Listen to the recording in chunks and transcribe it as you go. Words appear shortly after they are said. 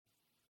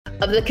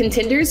Of the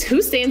contenders, who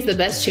stands the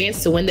best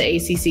chance to win the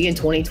ACC in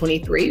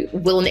 2023?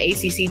 Will an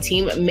ACC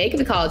team make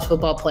the college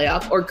football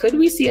playoff, or could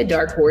we see a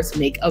dark horse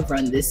make a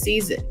run this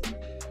season?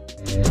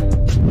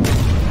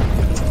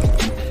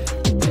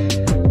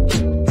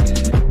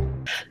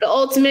 The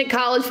ultimate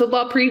college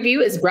football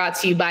preview is brought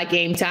to you by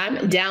Game Time.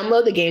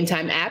 Download the Game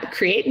Time app,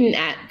 create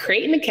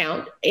an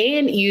account,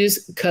 and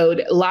use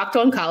code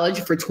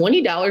LOCKEDONCollege for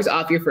 $20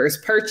 off your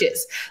first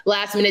purchase.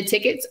 Last minute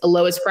tickets,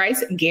 lowest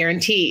price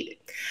guaranteed.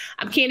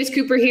 I'm Candace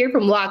Cooper here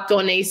from Locked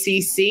On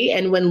ACC,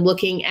 and when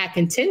looking at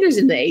contenders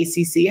in the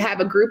ACC, I have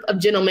a group of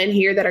gentlemen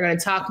here that are going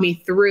to talk me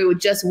through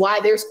just why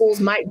their schools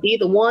might be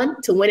the one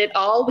to win it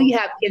all. We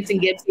have Kenton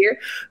Gibbs here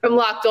from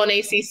Locked On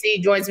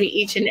ACC, joins me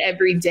each and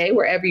every day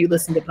wherever you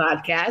listen to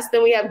podcasts.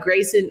 Then we have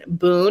Grayson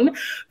Boone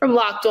from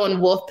Locked On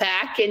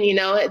Wolfpack, and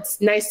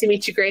it's nice to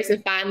meet you,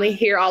 Grayson. Finally,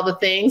 hear all the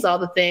things.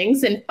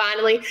 And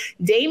finally,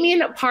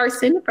 Damian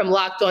Parson from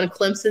Locked On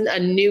Clemson, a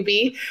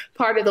newbie,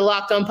 part of the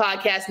Locked On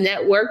Podcast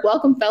Network.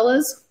 Welcome, fellas.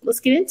 Let's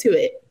get into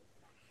it.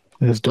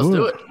 Let's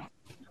do it.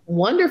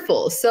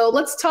 Wonderful. So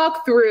let's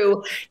talk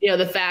through,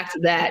 the fact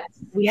that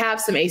we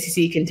have some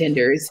ACC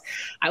contenders.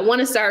 I want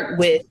to start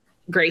with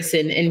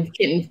Grayson, and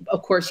Kenton,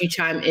 of course, you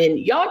chime in.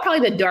 Y'all are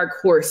probably the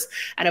dark horse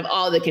out of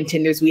all the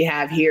contenders we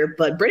have here,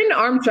 but Brennan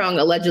Armstrong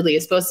allegedly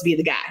is supposed to be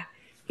the guy.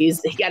 He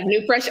got a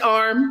new fresh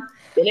arm,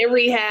 been in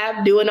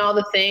rehab, doing all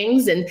the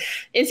things, and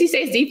NC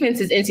State's defense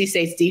is NC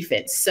State's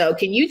defense. So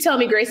can you tell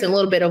me, Grayson, a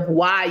little bit of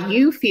why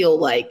you feel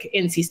like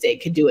NC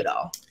State could do it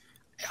all?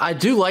 I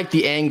do like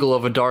the angle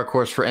of a dark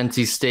horse for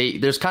NC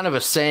State. There's kind of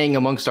a saying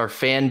amongst our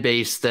fan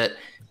base that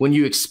when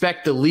you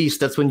expect the least,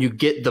 that's when you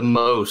get the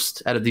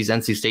most out of these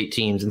NC State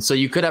teams. And so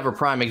you could have a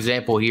prime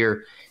example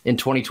here in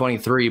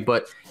 2023.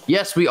 But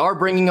yes, we are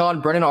bringing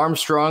on Brennan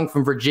Armstrong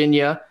from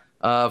Virginia.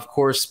 Of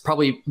course,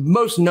 probably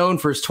most known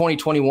for his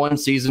 2021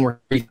 season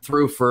where he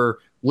threw for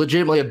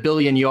legitimately 1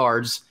 billion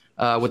yards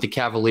with the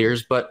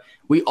Cavaliers. But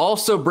we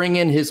also bring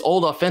in his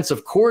old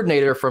offensive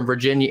coordinator from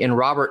Virginia in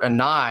Robert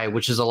Anae,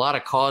 which is a lot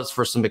of cause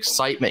for some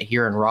excitement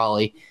here in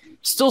Raleigh.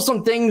 Still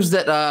some things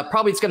that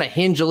probably it's going to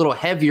hinge a little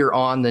heavier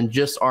on than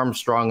just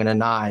Armstrong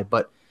and Anae,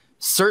 but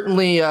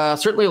certainly a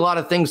lot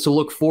of things to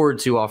look forward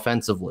to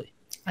offensively.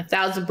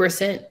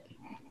 1,000%.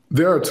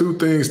 There are two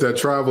things that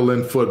travel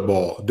in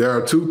football. There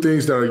are two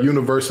things that are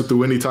universal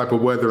through any type of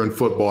weather in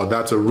football.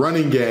 That's a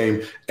running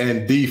game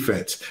and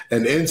defense.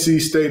 And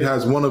NC State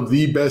has one of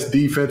the best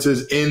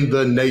defenses in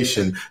the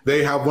nation.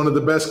 They have one of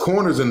the best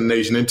corners in the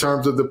nation in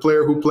terms of the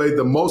player who played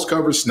the most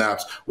coverage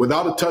snaps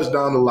without a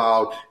touchdown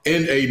allowed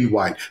in Aiden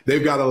White.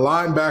 They've got a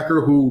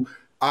linebacker who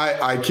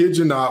I kid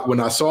you not, when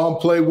I saw him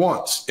play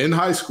once in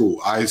high school,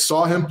 I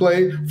saw him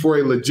play for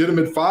a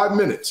legitimate 5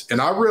 minutes,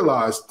 and I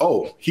realized,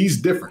 he's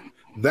different.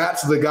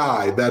 That's the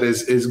guy that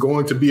is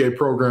going to be a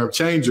program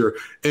changer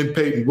in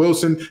Peyton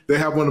Wilson. They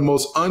have one of the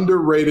most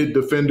underrated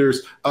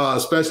defenders,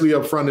 especially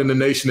up front in the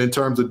nation in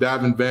terms of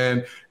Davin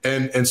Vann,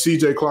 and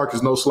CJ Clark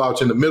is no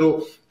slouch in the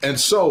middle. And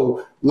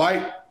so,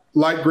 like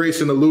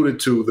Grayson alluded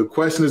to, the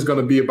question is going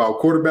to be about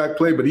quarterback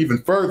play, but even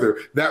further,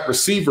 that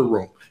receiver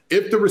room.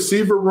 If the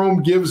receiver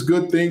room gives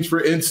good things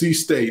for NC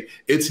State,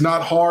 it's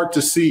not hard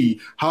to see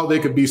how they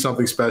could be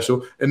something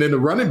special. And then the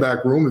running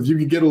back room, if you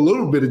could get a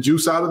little bit of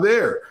juice out of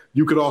there,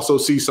 you could also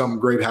see something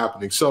great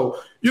happening.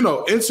 So,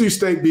 NC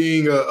State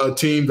being a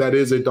team that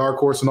is a dark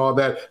horse and all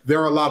that,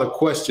 there are a lot of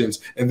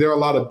questions and there are a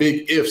lot of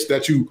big ifs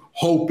that you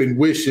hope and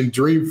wish and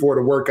dream for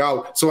to work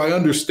out. So I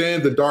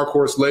understand the dark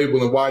horse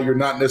label and why you're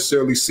not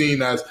necessarily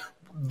seen as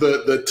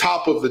the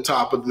top of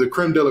the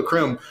creme de la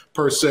creme,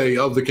 per se,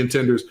 of the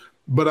contenders.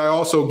 But I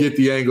also get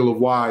the angle of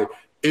why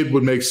it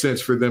would make sense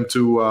for them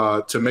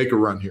to make a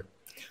run here.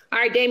 All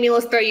right, Damian,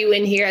 let's throw you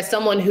in here as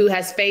someone who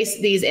has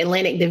faced these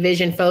Atlantic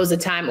Division foes a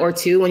time or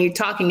two. When you're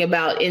talking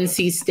about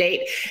NC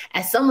State,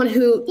 as someone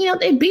who,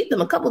 they beat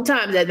them a couple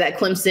times at that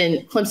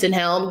Clemson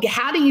helm,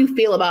 how do you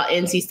feel about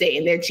NC State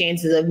and their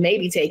chances of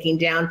maybe taking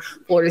down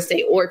Florida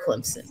State or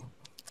Clemson?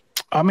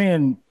 I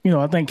mean,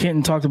 I think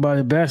Kenton talked about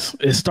it best.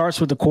 It starts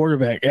with the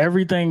quarterback.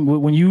 Everything,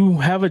 when you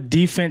have a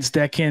defense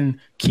that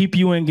can keep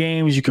you in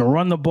games, you can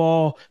run the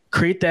ball,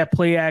 create that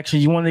play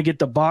action. You want to get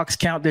the box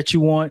count that you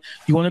want.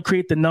 You want to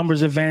create the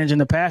numbers advantage in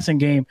the passing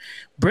game.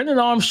 Brennan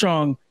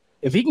Armstrong,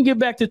 if he can get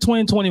back to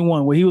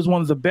 2021, where he was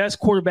one of the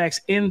best quarterbacks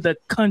in the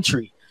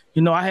country.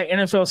 I had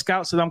NFL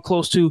scouts that I'm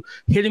close to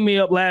hitting me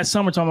up last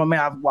summer talking about,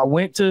 man, I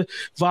went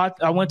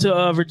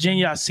to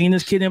Virginia. I seen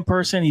this kid in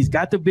person. He's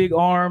got the big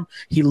arm.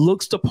 He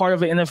looks the part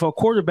of an NFL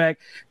quarterback.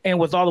 And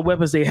with all the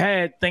weapons they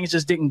had, things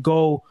just didn't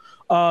go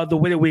the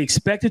way that we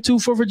expected to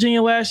for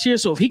Virginia last year.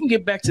 So if he can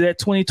get back to that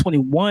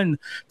 2021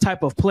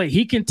 type of play,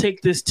 he can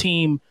take this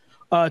team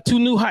to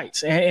new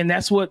heights. And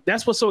that's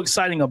what's so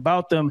exciting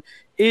about them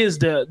is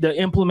the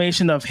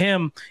implementation of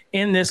him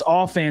in this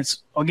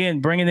offense.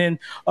 Again, bringing in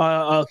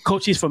a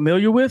coach he's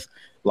familiar with.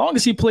 Long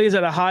as he plays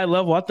at a high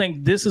level, I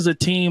think this is a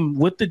team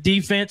with the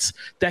defense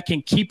that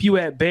can keep you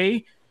at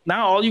bay.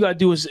 Now all you got to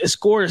do is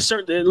score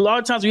a lot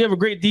of times when you have a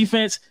great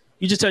defense,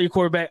 you just tell your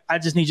quarterback, I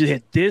just need you to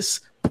hit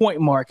this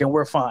point mark and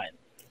we're fine.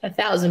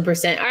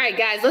 1,000%. All right,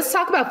 guys, let's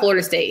talk about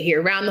Florida State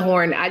here. Round the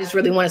horn. I just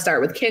really want to start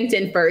with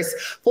Kenton first.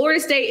 Florida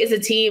State is a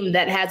team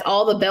that has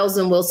all the bells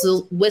and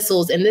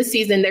whistles, and this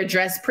season they're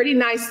dressed pretty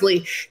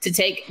nicely to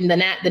take the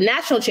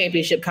national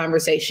championship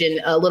conversation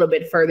a little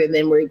bit further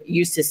than we're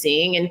used to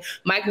seeing. And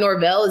Mike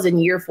Norvell is in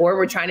year 4.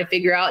 We're trying to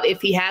figure out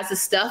if he has the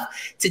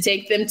stuff to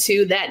take them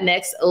to that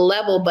next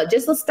level. But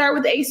just let's start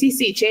with the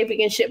ACC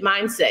championship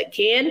mindset.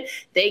 Can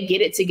they get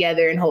it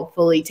together and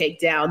hopefully take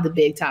down the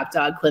big top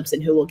dog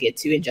Clemson, who we'll get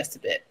to in just a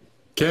bit?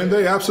 Can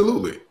they?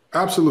 Absolutely.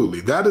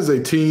 Absolutely. That is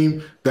a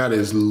team that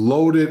is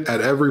loaded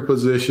at every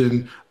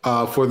position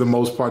for the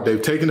most part.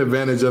 They've taken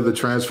advantage of the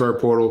transfer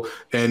portal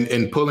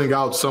and pulling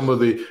out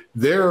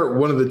they're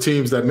one of the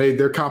teams that made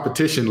their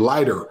competition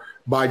lighter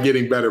by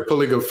getting better,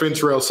 pulling a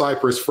Fentrell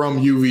Cypress from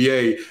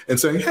UVA and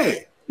saying,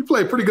 hey, you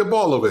play pretty good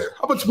ball over there.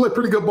 How about you play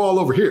pretty good ball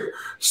over here?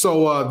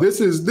 So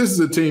this is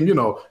a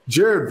team,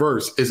 Jared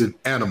Verse is an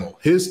animal.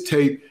 His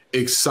tape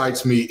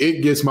excites me.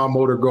 It gets my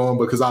motor going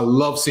because I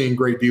love seeing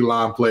great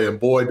D-line play, and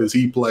boy, does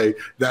he play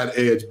that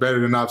edge better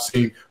than I've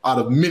seen out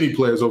of many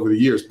players over the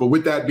years. But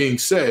with that being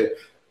said,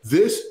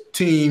 this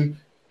team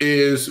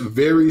is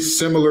very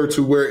similar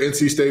to where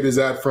NC State is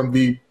at from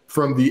the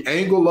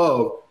angle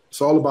of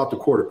it's all about the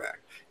quarterback.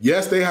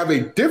 Yes, they have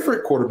a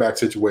different quarterback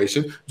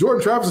situation.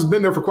 Jordan Travis has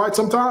been there for quite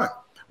some time.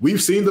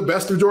 We've seen the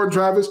best of Jordan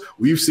Travis.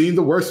 We've seen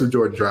the worst of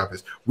Jordan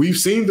Travis. We've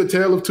seen the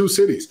tale of two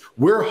cities.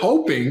 We're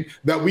hoping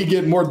that we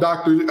get more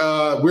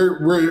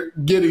we're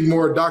getting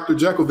more Dr.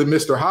 Jekyll than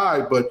Mr.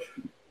 Hyde, but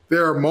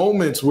there are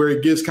moments where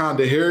it gets kind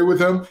of hairy with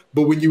him.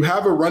 But when you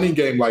have a running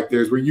game like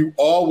this, where you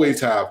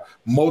always have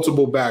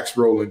multiple backs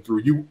rolling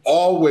through, you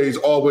always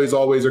are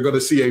going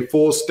to see a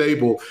full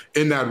stable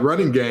in that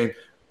running game.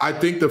 I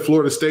think that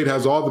Florida State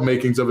has all the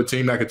makings of a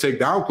team that could take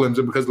down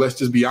Clemson because let's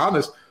just be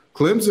honest,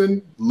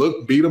 Clemson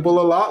looked beatable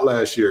a lot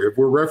last year. If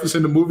we're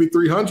referencing the movie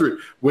 300,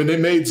 when they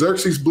made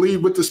Xerxes bleed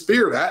with the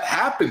spear, that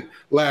happened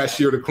last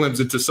year to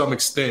Clemson to some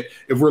extent.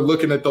 If we're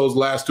looking at those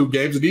last 2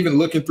 games and even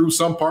looking through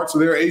some parts of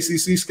their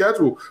ACC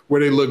schedule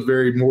where they look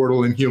very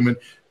mortal and human.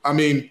 I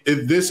mean,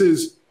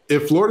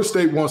 if Florida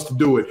State wants to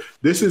do it,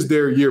 this is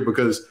their year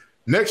because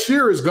next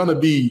year is going to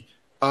be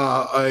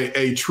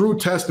a true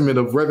testament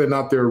of whether or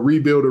not they're a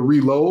rebuild or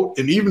reload.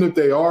 And even if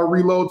they are a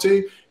reload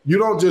team, you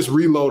don't just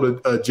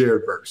reload a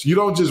Jared Verse. You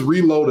don't just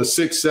reload a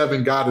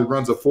 6'7" guy that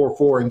runs a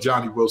 4.4 in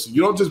Johnny Wilson.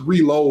 You don't just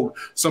reload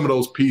some of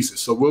those pieces.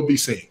 So we'll be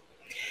seeing.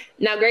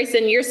 Now,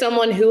 Grayson, you're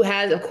someone who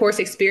has, of course,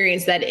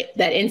 experienced that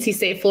NC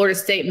State, Florida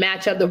State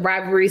matchup. The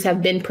rivalries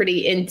have been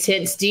pretty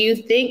intense. Do you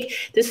think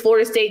this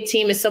Florida State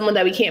team is someone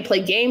that we can't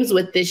play games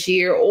with this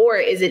year? Or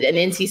is it an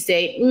NC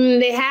State?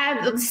 They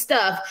have the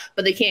stuff,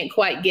 but they can't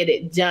quite get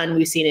it done.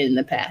 We've seen it in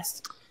the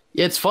past.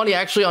 It's funny,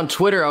 actually, on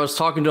Twitter, I was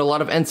talking to a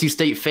lot of NC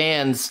State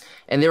fans,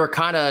 and they were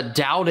kind of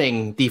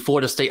doubting the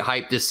Florida State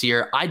hype this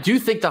year. I do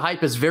think the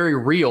hype is very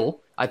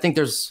real. I think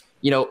there's,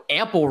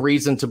 ample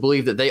reason to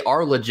believe that they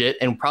are legit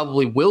and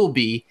probably will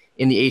be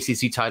in the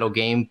ACC title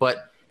game.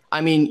 But,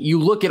 I mean, you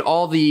look at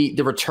all the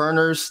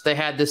returners they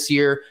had this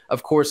year.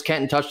 Of course,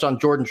 Kenton touched on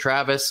Jordan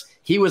Travis.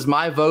 He was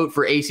my vote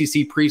for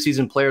ACC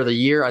preseason player of the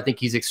year. I think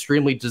he's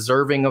extremely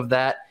deserving of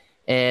that.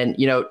 And,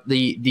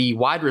 the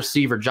wide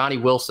receiver, Johnny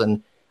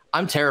Wilson,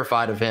 I'm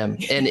terrified of him.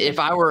 And if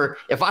I were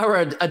a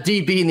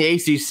DB in the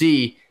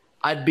ACC,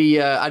 I'd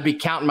be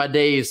counting my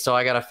days till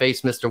I got to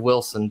face Mr.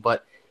 Wilson.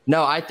 But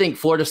no, I think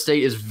Florida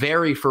State is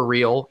very for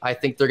real. I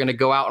think they're going to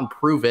go out and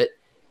prove it.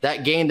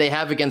 That game they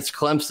have against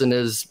Clemson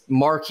is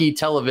marquee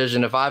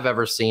television if I've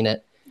ever seen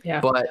it.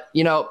 Yeah. But,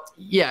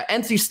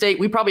 NC State,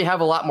 we probably have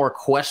a lot more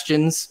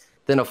questions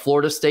than a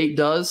Florida State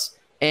does.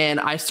 And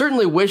I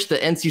certainly wish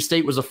that NC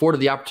State was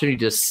afforded the opportunity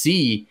to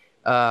see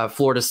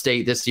Florida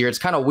State this year. It's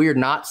kind of weird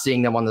not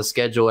seeing them on the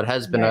schedule. It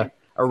has been a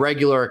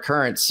regular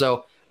occurrence.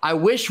 So I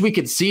wish we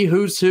could see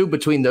who's who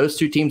between those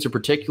two teams in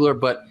particular,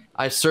 but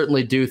I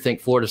certainly do think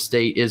Florida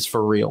State is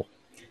for real.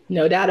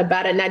 No doubt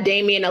about it. Now,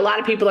 Damian, a lot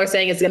of people are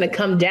saying it's going to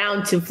come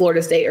down to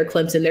Florida State or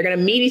Clemson. They're going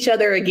to meet each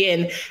other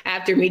again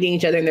after meeting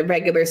each other in the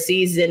regular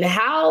season.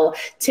 How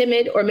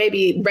timid or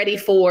maybe ready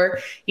for,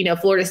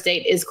 Florida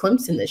State is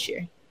Clemson this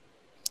year?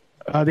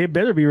 They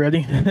better be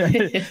ready.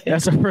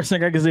 That's the first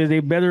thing I can say.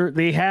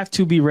 They have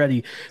to be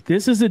ready.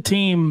 This is a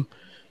team.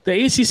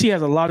 The ACC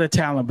has a lot of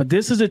talent, but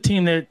this is a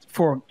team that,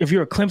 if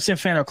you're a Clemson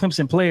fan or a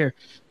Clemson player,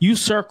 you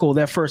circle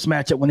that first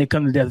matchup when they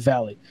come to Death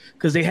Valley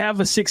because they have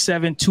a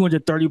 6'7",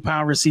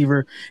 230-pound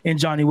receiver in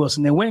Johnny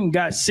Wilson. They went and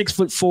got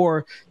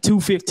 6'4",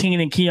 215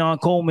 in Keon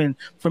Coleman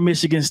from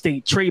Michigan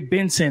State. Trey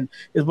Benson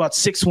is about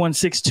 6'1",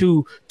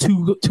 6'2",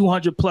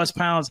 200-plus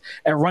pounds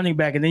at running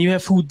back. And then you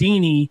have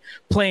Houdini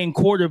playing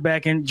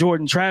quarterback and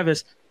Jordan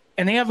Travis.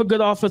 And they have a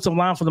good offensive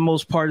line for the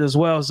most part as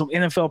well. Some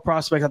NFL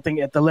prospects, I think,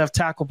 at the left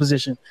tackle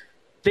position.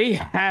 They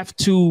have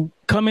to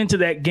come into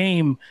that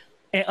game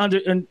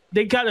and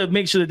they got to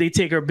make sure that they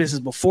take care of business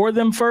before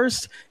them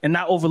first and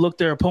not overlook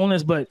their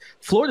opponents. But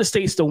Florida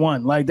State's the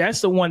one. Like, that's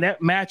the one,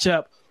 that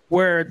matchup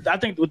where I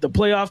think with the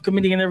playoff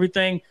committee and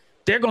everything,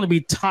 they're going to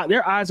be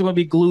their eyes are going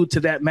to be glued to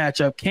that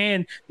matchup.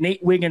 Can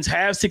Nate Wiggins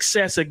have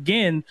success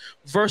again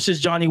versus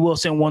Johnny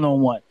Wilson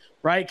one-on-one?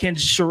 Right? Can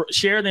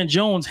Sheridan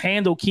Jones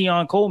handle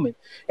Keon Coleman?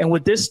 And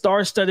with this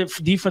star-studded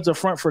defensive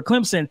front for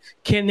Clemson,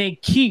 can they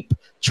keep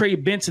Trey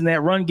Benson,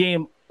 that run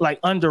game, like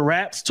under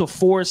wraps to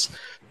force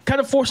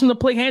them to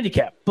play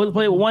handicap,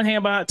 play with one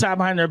hand tied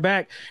behind their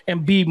back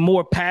and be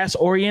more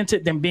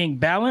pass-oriented than being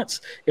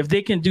balanced? If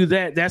they can do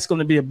that, that's going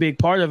to be a big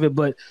part of it.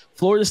 But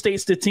Florida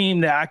State's the team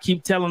that I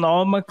keep telling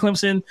all my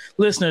Clemson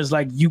listeners,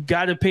 like, you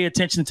got to pay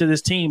attention to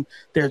this team.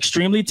 They're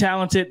extremely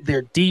talented,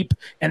 they're deep,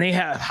 and they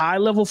have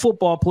high-level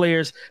football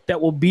players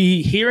that will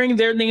be hearing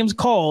their names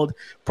called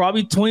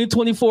probably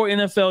 2024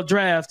 NFL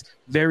draft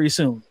very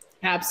soon.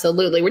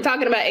 Absolutely. We're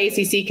talking about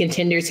ACC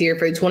contenders here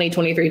for the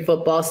 2023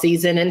 football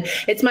season, and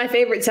it's my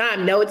favorite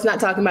time. No, it's not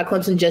talking about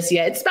Clemson just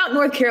yet. It's about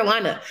North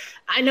Carolina.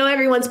 I know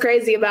everyone's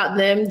crazy about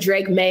them,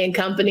 Drake May and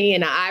company,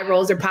 and the eye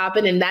rolls are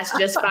popping, and that's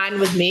just fine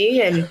with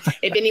me. And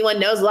if anyone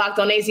knows Locked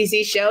On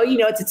ACC show, you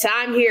know it's a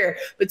time here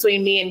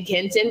between me and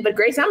Kenton. But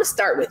Grace, I'm going to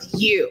start with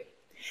you.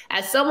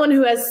 As someone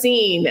who has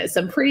seen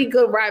some pretty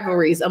good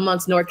rivalries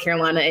amongst North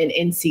Carolina and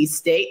NC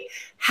State,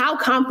 how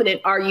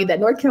confident are you that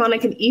North Carolina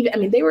can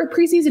they were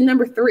preseason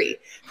number 3.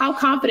 How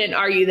confident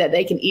are you that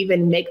they can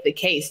even make the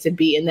case to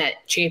be in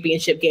that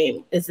championship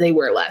game as they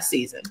were last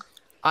season?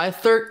 I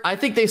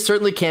think they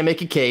certainly can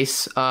make a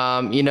case.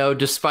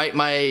 Despite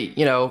my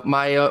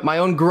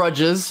own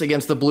grudges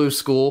against the Blue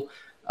School,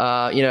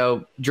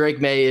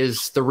 Drake May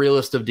is the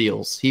realest of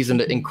deals. He's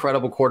an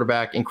incredible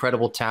quarterback,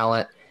 incredible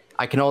talent.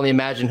 I can only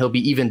imagine he'll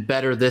be even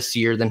better this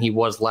year than he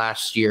was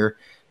last year.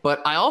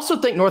 But I also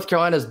think North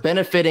Carolina is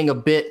benefiting a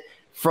bit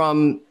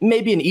from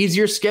maybe an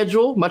easier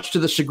schedule, much to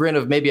the chagrin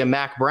of maybe a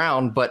Mac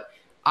Brown. But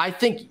I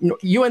think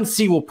UNC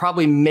will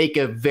probably make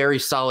a very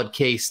solid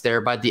case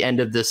there by the end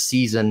of this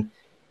season.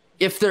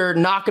 If they're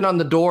knocking on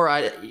the door,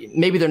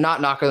 maybe they're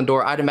not knocking on the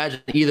door. I'd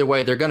imagine either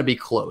way, they're going to be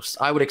close.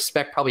 I would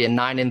expect probably a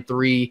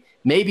 9-3,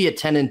 maybe a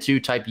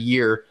 10-2 type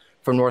year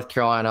from North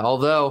Carolina.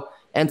 Although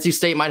NC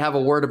State might have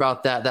a word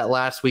about that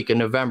last week in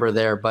November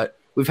there. But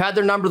we've had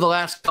their number the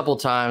last couple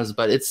times,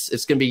 but it's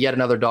going to be yet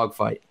another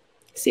dogfight.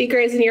 See,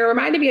 Grace, and you're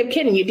reminding me of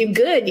Kenny. You do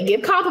good. You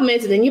give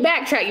compliments, and then you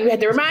backtrack. You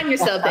have to remind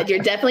yourself that you're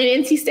definitely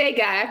an NC State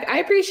guy. I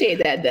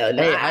appreciate that, though.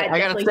 No, hey, I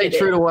got to stay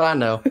true to what I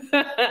know.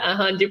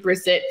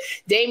 100%.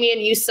 Damian,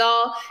 you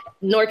saw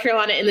North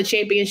Carolina in the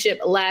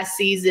championship last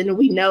season.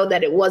 We know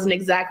that it wasn't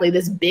exactly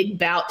this big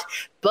bout,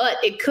 but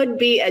it could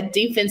be a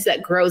defense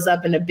that grows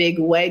up in a big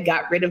way.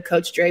 Got rid of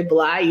Coach Dre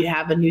Bly. You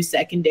have a new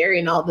secondary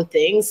and all the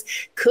things.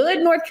 Could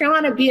North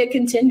Carolina be a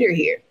contender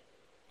here?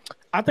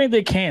 I think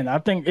they can. I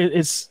think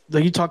it's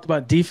like you talked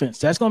about defense.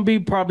 That's going to be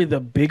probably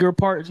the bigger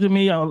part to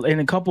me. And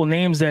a couple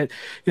names that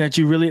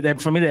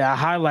for me that I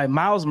highlight: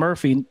 Miles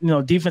Murphy,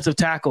 defensive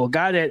tackle, a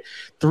guy that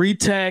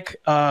 3-tech,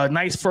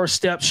 nice first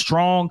step,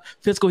 strong,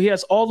 physical. He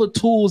has all the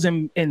tools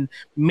and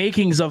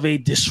makings of a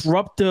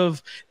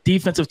disruptive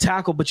defensive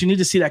tackle, but you need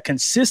to see that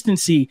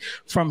consistency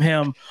from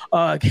him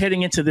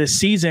heading into this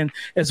season,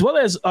 as well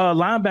as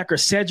linebacker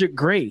Cedric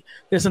Gray.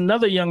 There's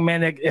another young man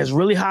that is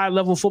really high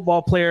level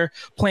football player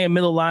playing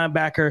middle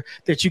linebacker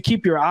that you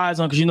keep your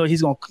eyes on, because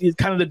he's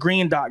kind of the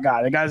green dot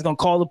guy. The guy's going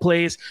to call the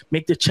plays,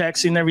 make the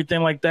checks and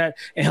everything like that,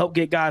 and help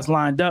get guys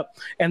lined up.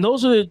 And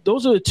those are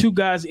the two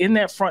guys in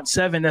that front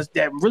seven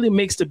that really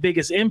makes the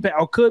biggest impact,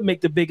 or could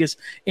make the biggest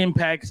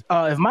impact.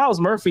 If Miles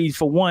Murphy,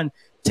 for one,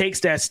 takes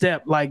that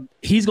step, like,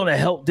 he's going to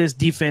help this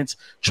defense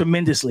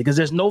tremendously, because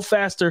there's no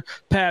faster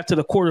path to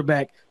the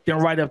quarterback than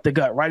right up the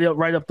gut, right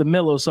up the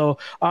middle. So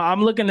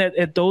I'm looking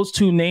at those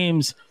two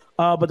names.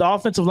 But the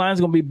offensive line is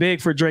going to be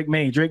big for Drake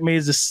May. Drake May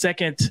is the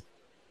second.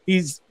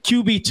 He's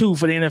QB2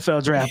 for the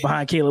NFL draft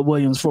behind Caleb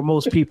Williams for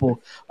most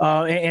people.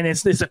 And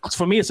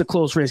for me, it's a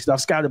close race. I've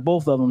scouted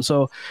both of them.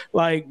 So,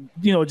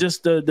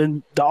 just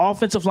the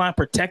offensive line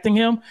protecting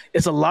him.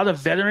 It's a lot of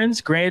veterans,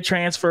 grad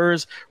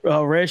transfers,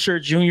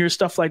 redshirt juniors,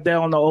 stuff like that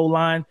on the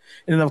O-line.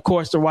 And then, of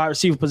course, the wide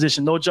receiver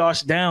position. No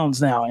Josh Downs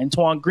now.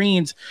 Antoine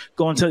Green's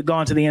gone to the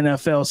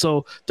NFL.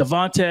 So,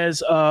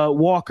 Devontae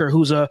Walker,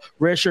 who's a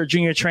redshirt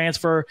junior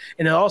transfer,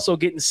 and then also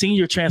getting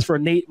senior transfer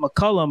Nate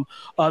McCullum,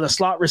 the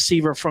slot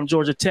receiver from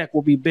Georgia Tech,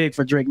 will be big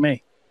for Drake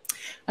May.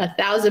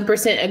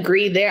 1,000%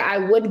 agree there. I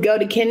would go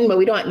to Kenton, but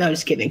we don't. No,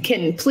 just kidding.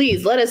 Kenton,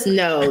 please let us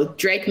know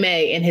Drake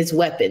May and his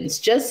weapons.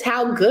 Just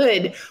how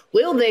good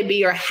will they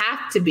be, or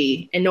have to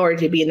be, in order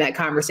to be in that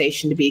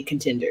conversation to be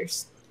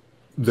contenders?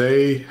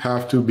 They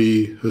have to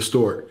be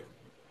historic,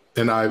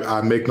 and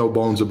I make no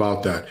bones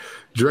about that.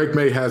 Drake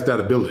May has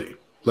that ability.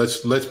 Let's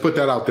put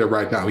that out there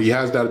right now. He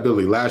has that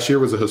ability. Last year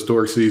was a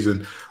historic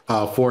season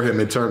for him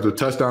in terms of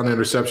touchdown to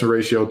interception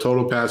ratio,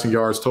 total passing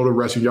yards, total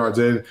rushing yards,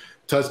 and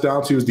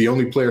touchdowns. He was the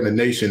only player in the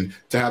nation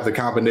to have the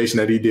combination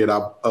that he did.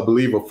 I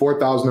believe of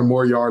 4,000 or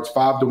more yards,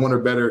 5-to-1 or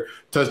better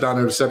touchdown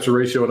to interception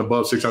ratio, and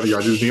above 600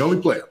 yards. He was the only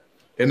player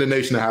in the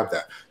nation to have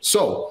that.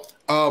 So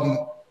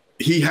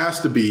he has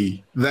to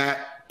be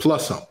that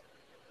plus some.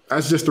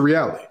 That's just the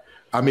reality.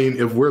 I mean,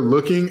 if we're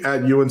looking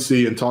at UNC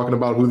and talking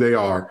about who they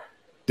are,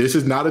 this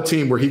is not a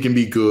team where he can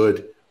be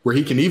good, where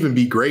he can even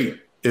be great.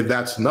 if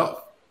that's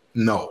enough.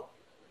 No.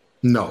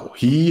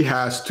 He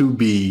has to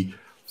be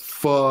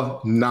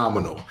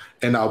phenomenal.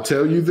 And I'll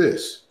tell you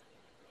this.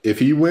 If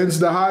he wins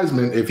the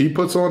Heisman, if he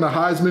puts on a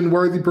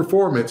Heisman-worthy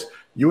performance,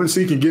 UNC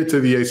can get to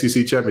the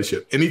ACC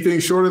championship. Anything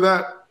short of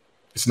that,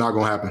 it's not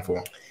going to happen for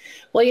him.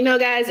 Well,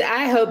 guys,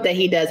 I hope that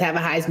he does have a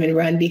Heisman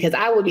run because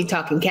I will be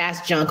talking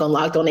cash junk on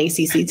Locked On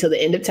ACC till the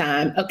end of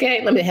time.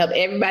 Okay, let me help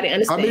everybody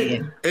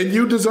understand. And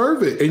you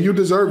deserve it.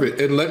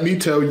 And let me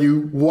tell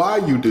you why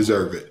you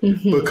deserve it.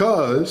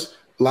 Because,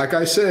 like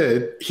I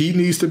said, he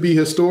needs to be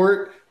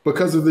historic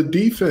because of the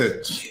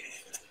defense.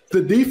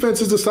 The defense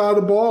is the side of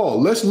the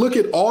ball. Let's look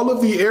at all of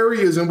the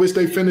areas in which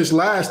they finished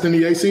last in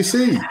the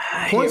ACC.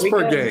 Points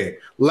per game,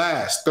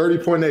 last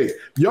 30.8.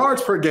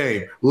 Yards per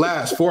game,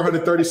 last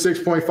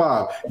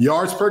 436.5.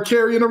 Yards per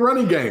carry in a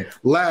running game,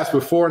 last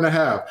with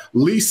 4.5.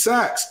 Least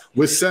sacks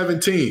with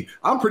 17.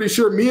 I'm pretty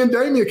sure me and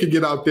Damian could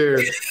get out there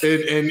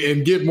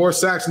and get more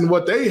sacks than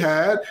what they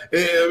had,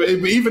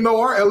 even though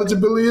our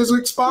eligibility is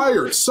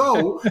expired.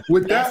 So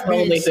with that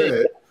being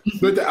said,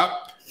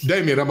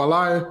 Damian, am I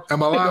lying?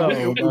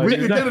 We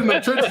can get in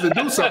them trenches and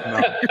do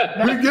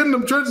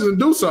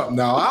something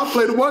now. I'll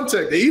play the one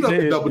tech. They eat up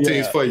the double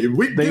teams for you.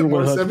 We can get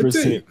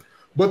 117.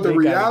 But the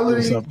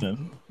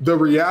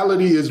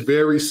reality is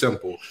very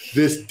simple.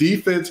 This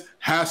defense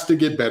has to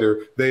get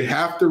better. They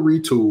have to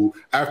retool.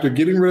 After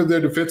getting rid of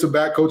their defensive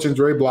back coach and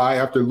Dre Bly,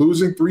 after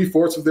losing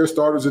 3/4 of their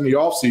starters in the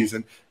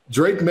offseason,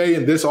 Drake May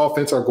and this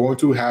offense are going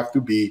to have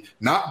to be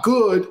not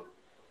good,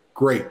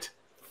 great,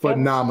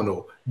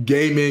 phenomenal.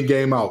 Game in,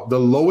 game out. The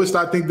lowest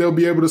I think they'll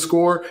be able to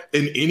score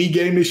in any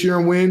game this year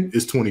and win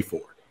is 24.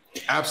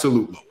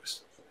 Absolute lowest.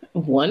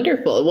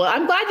 Wonderful. Well,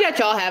 I'm glad that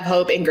y'all have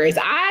hope and grace.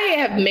 I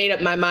have made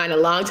up my mind a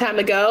long time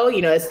ago,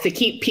 it's to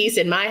keep peace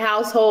in my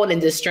household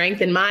and to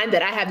strengthen mine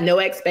that I have no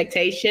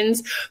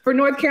expectations for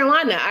North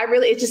Carolina.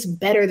 It's just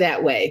better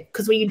that way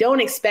because when you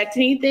don't expect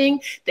anything,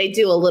 they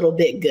do a little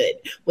bit good.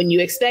 When you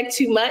expect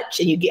too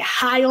much and you get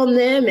high on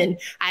them, and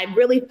I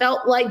really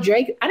felt like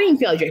Drake, I didn't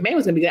even feel like Drake May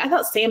was going to be good. I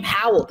thought Sam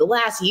Howell the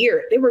last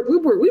year, we were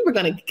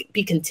going to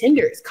be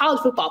contenders,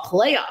 college football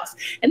playoffs,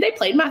 and they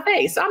played my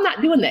face. So I'm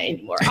not doing that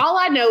anymore. All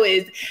I know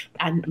is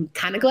I'm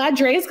kind of glad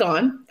Dre is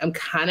gone. I'm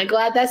kind of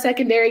glad that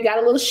secondary got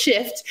a little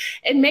shift.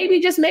 And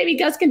maybe Gus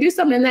can do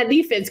something in that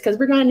defense because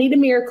we're going to need a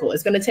miracle.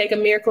 It's going to take a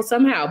miracle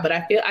somehow. But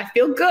I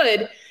feel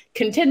good.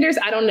 Contenders,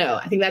 I don't know.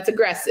 I think that's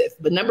aggressive.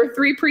 But number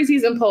 3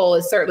 preseason poll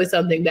is certainly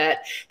something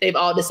that they've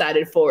all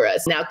decided for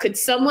us. Now, could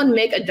someone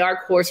make a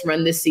dark horse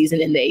run this season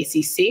in the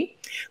ACC?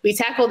 We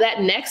tackle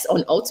that next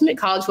on Ultimate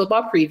College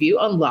Football Preview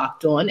on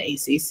Locked On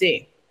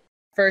ACC.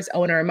 First, I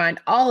want to remind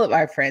all of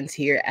our friends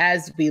here,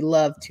 as we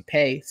love to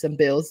pay some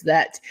bills,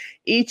 that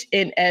each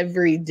and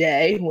every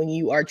day when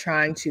you are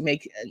trying to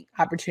make an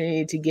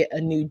opportunity to get a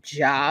new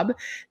job,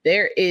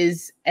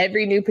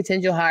 every new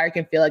potential hire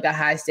can feel like a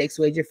high stakes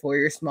wager for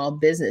your small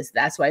business.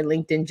 That's why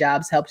LinkedIn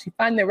Jobs helps you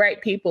find the right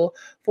people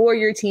for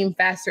your team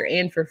faster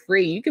and for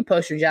free. You can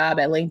post your job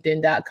at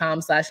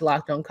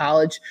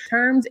linkedin.com/lockedoncollege.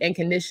 Terms and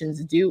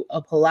conditions do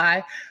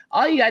apply.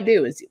 All you got to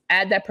do is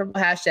add that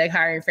purple hashtag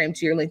hiring frame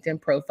to your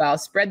LinkedIn profile.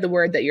 Spread the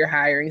word that you're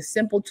hiring.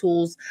 Simple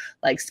tools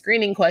like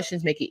screening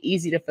questions make it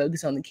easy to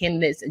focus on the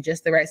candidates and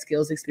just the right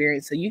skills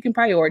experience so you can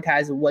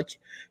prioritize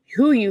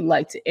who you'd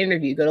like to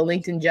interview. Go to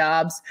LinkedIn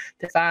Jobs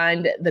to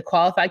find the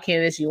qualified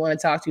candidates you want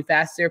to talk to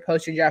faster.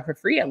 Post your job for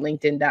free at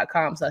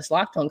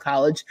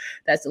linkedin.com/lockedoncollege.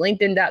 That's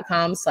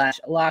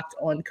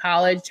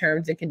linkedin.com/lockedoncollege.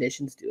 Terms and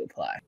conditions do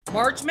apply.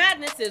 March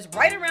Madness is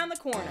right around the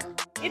corner.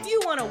 If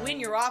you want to win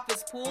your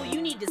office pool,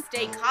 you need to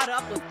stay caught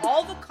up with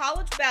all the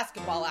college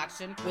basketball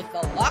action with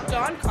the Locked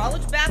On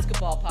College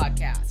Basketball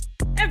Podcast.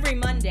 Every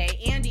Monday,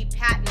 Andy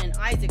Patton and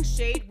Isaac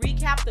Shade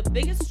recap the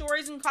biggest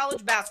stories in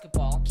college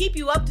basketball, keep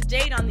you up to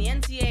date on the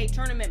NCAA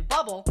tournament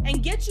bubble,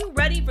 and get you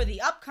ready for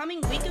the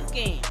upcoming week of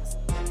games.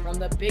 From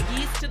the Big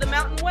East to the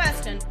Mountain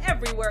West and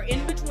everywhere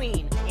in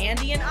between,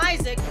 Andy and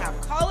Isaac have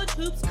college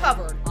hoops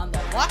covered on the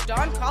Locked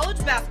On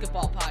College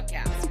Basketball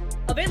Podcast.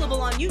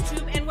 Available on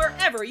YouTube and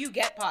wherever you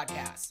get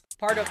podcasts.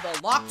 Part of the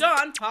Locked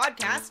On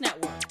Podcast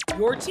Network.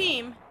 Your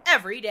team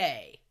every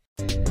day.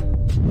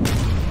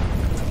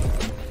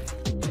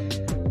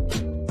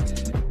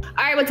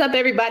 All right, what's up,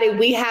 everybody?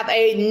 We have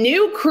a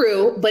new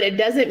crew, but it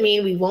doesn't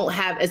mean we won't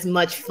have as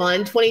much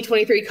fun.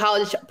 2023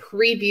 college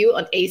preview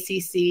on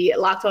ACC,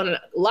 Locked On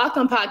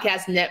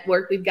Podcast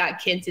Network. We've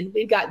got Kenton,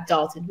 we've got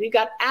Dalton, we've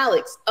got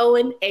Alex,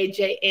 Owen,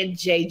 AJ, and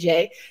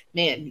JJ.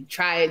 Man,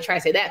 try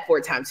to say that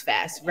 4 times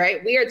fast,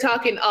 right? We are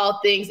talking all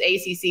things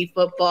ACC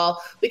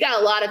football. We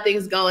got a lot of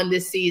things going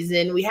this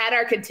season. We had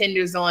our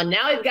contenders on.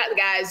 Now we've got the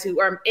guys who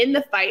are in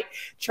the fight,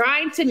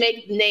 trying to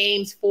make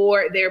names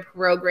for their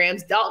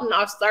programs. Dalton,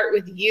 I'll start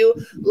with you.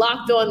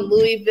 Locked On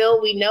Louisville.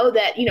 We know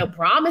that,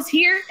 Brom is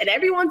here and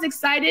everyone's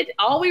excited.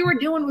 All we were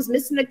doing was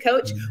missing a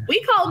coach.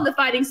 We call them the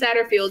Fighting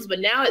Satterfields, but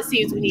now it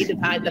seems we need to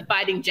find the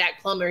Fighting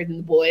Jack Plumbers and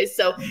the boys.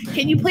 So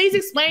can you please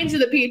explain to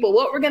the people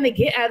what we're going to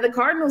get out of the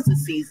Cardinals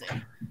this season?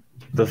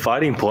 The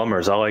Fighting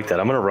Plumbers. I like that.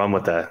 I'm going to run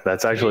with that.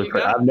 That's actually,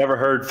 I've never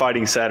heard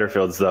Fighting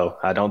Satterfields, though.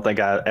 I don't think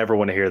I ever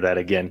want to hear that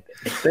again.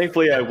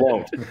 Thankfully, I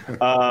won't.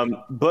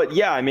 But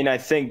yeah, I mean, I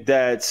think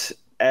that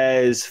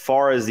as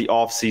far as the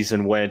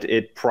offseason went,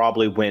 it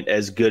probably went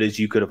as good as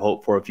you could have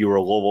hoped for if you were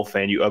a Louisville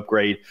fan. You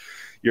upgrade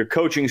your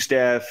coaching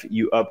staff,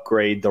 you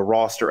upgrade the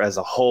roster as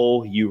a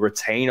whole, you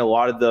retain a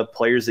lot of the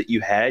players that you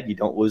had. You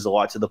don't lose a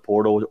lot to the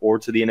portal or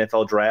to the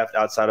NFL draft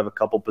outside of a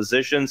couple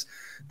positions.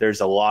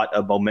 There's a lot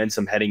of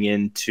momentum heading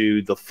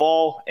into the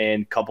fall,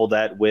 and couple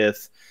that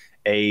with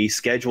a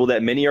schedule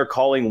that many are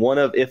calling one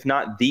of, if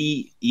not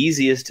the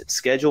easiest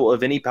schedule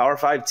of any Power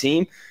 5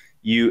 team.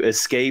 You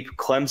escape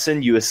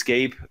Clemson, you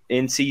escape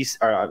NC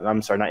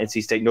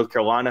State, North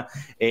Carolina,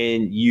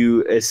 and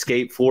you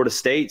escape Florida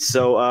State.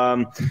 So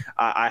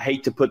I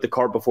hate to put the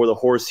cart before the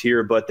horse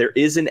here, but there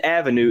is an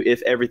avenue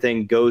if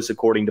everything goes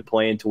according to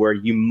plan to where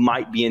you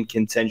might be in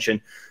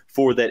contention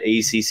for that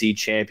ACC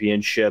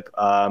championship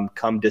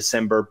come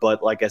December.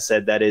 But like I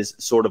said, that is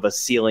sort of a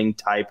ceiling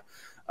type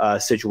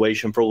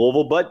situation for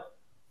Louisville. But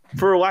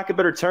for lack of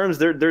better terms,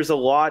 there's a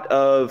lot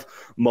of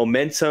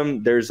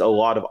momentum. There's a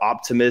lot of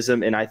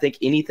optimism. And I think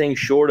anything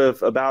short of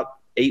about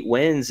 8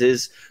 wins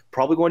is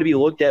probably going to be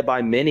looked at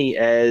by many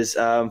as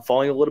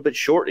falling a little bit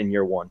short in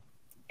year one.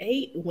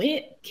 8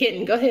 win.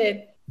 Kitten, go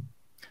ahead.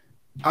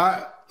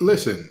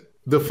 Listen,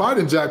 the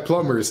Fighting Jack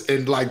Plumbers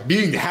and like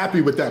being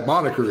happy with that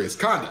moniker is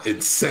kind of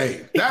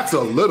insane. That's a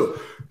little,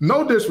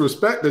 no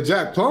disrespect to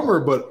Jack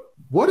Plummer, but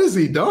what has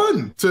he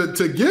done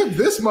to give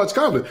this much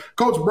confidence?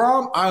 Coach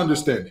Brown, I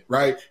understand it,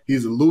 right?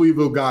 He's a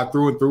Louisville guy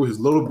through and through. His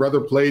little brother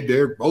played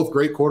there. Both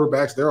great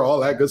quarterbacks there, all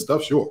that good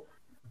stuff, sure.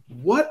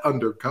 What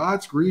under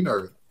God's green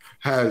earth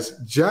has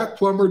Jack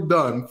Plummer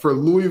done for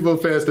Louisville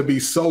fans to be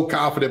so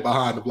confident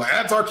behind him? Like,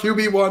 that's our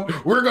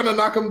QB1. We're going to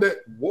knock him down.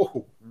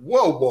 Whoa.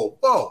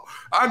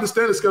 I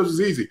understand the schedule is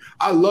easy.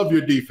 I love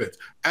your defense.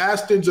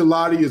 Ashton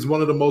Gelati is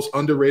one of the most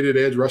underrated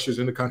edge rushers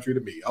in the country to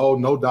me. Oh,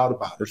 no doubt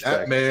about it. Respect.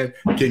 That man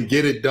can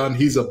get it done.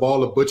 He's a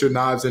ball of butcher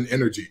knives and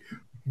energy.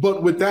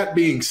 But with that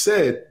being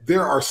said,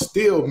 there are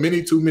still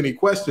many too many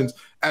questions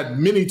at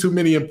many too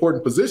many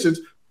important positions,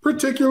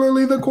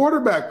 particularly the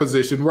quarterback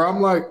position, where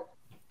I'm like,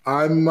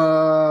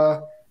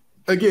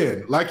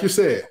 again, like you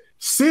said,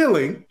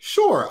 ceiling,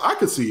 sure, I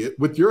could see it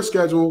with your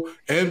schedule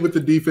and with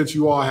the defense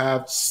you all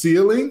have.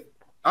 Ceiling,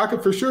 I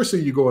could for sure see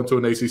you going to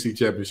an ACC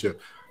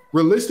championship.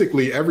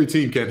 Realistically, every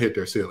team can't hit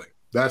their ceiling.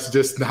 That's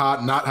just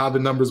not how the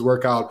numbers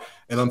work out.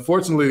 And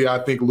unfortunately, I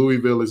think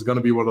Louisville is going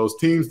to be one of those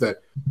teams that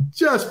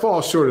just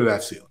falls short of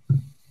that ceiling.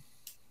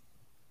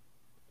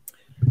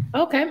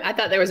 Okay, I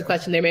thought there was a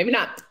question there, maybe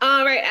not.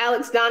 All right,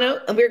 Alex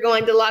Dono, we're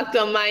going to Locked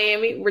On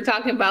Miami. We're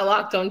talking about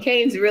Locked On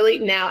Canes, really.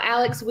 Now,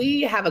 Alex,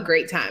 we have a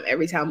great time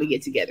every time we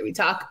get together. We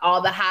talk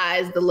all the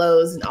highs, the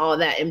lows, and all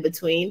that in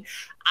between.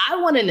 I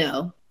want to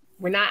know,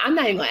 I'm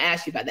not even going to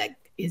ask you about that.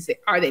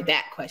 Are they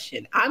that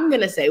question? I'm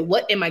going to say,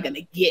 what am I going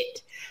to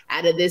get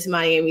out of this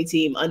Miami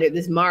team under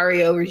this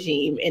Mario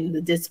regime and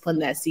the discipline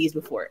that sees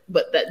before it,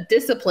 but the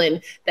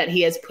discipline that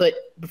he has put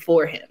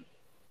before him?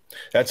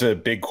 That's a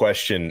big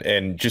question.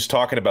 And just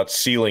talking about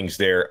ceilings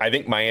there, I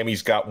think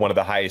Miami's got one of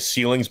the highest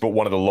ceilings, but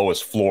one of the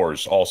lowest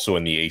floors also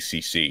in the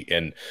ACC.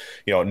 And,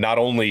 not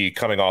only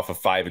coming off a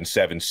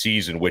 5-7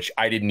 season, which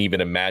I didn't even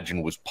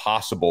imagine was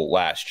possible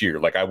last year.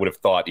 Like I would have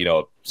thought,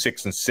 6-6,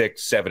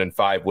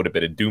 7-5 would have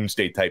been a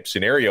doomsday type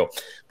scenario.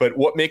 But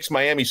what makes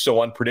Miami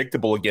so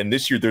unpredictable again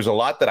this year, there's a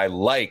lot that I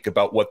like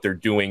about what they're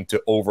doing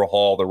to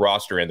overhaul the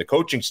roster and the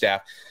coaching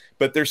staff,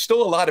 but there's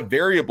still a lot of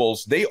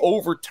variables. They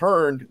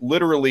overturned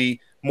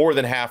literally more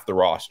than half the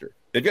roster.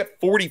 They've got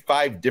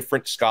 45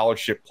 different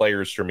scholarship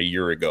players from a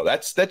year ago.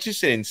 That's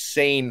just an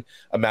insane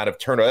amount of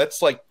turnover.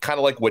 That's like kind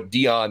of like what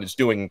Dion is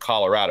doing in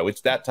Colorado.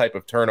 It's that type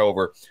of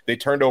turnover. They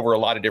turned over a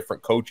lot of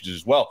different coaches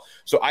as well.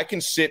 So I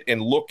can sit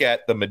and look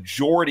at the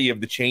majority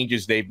of the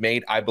changes they've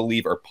made, I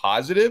believe are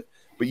positive,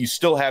 but you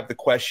still have the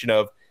question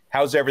of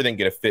how's everything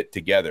going to fit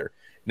together?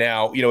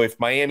 Now, if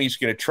Miami's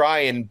going to try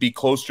and be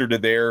closer to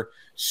their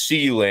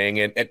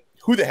ceiling, and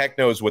who the heck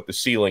knows what the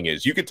ceiling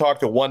is? You could talk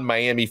to one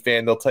Miami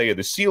fan, they'll tell you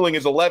the ceiling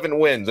is 11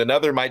 wins.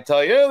 Another might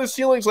tell you, the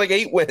ceiling's like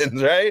 8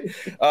 wins, right?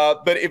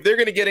 But if they're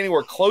going to get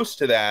anywhere close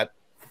to that,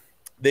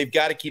 they've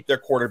got to keep their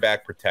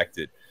quarterback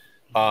protected.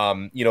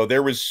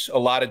 There was a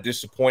lot of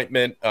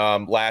disappointment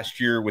last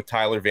year with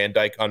Tyler Van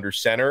Dyke under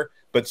center,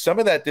 but some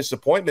of that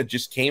disappointment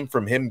just came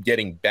from him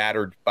getting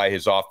battered by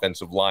his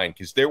offensive line,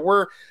 because there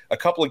were a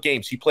couple of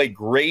games. He played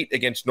great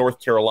against North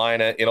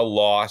Carolina in a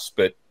loss,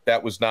 but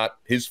that was not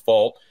his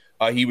fault.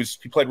 He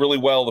played really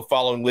well the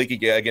following week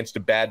against a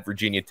bad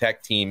Virginia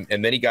Tech team,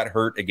 and then he got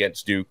hurt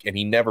against Duke, and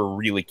he never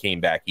really came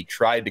back. He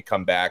tried to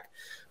come back,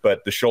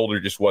 but the shoulder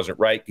just wasn't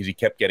right because he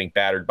kept getting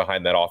battered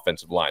behind that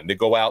offensive line. They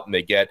go out and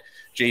they get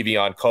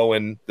Javion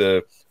Cohen,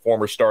 the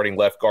former starting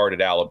left guard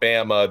at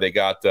Alabama. They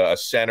got a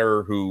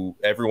center who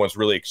everyone's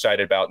really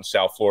excited about in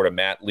South Florida,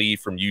 Matt Lee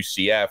from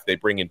UCF. They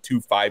bring in 2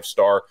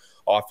 5-star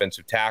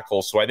offensive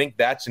tackles. So I think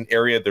that's an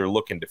area they're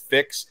looking to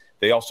fix.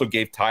 They also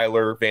gave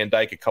Tyler Van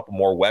Dyke a couple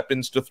more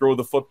weapons to throw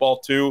the football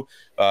to.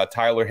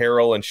 Tyler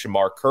Harrell and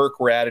Shamar Kirk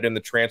were added in the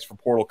transfer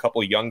portal, a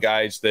couple of young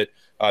guys that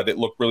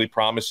look really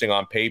promising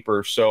on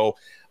paper. So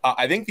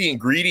I think the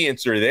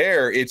ingredients are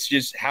there. It's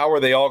just how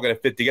are they all going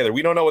to fit together?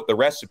 We don't know what the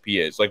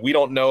recipe is. Like, we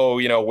don't know,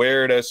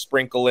 where to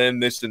sprinkle in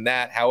this and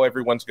that, how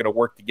everyone's going to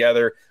work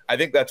together. I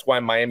think that's why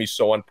Miami's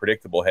so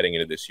unpredictable heading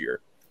into this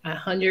year.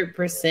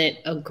 100%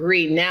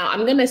 agree. Now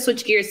I'm going to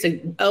switch gears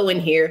to Owen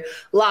here.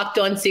 Locked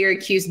on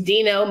Syracuse.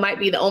 Dino might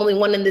be the only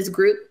one in this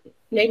group,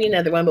 maybe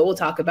another one, but we'll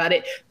talk about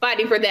it,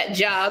 fighting for that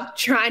job,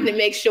 trying to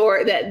make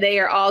sure that they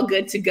are all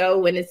good to go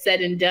when it's said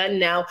and done.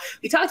 Now,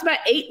 we talked about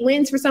 8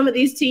 wins for some of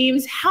these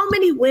teams. How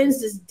many wins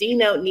does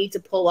Dino need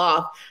to pull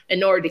off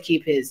in order to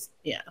keep his,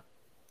 keep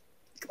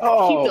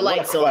the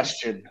lights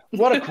on?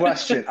 What a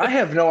question. I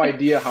have no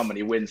idea how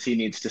many wins he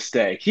needs to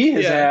stay. He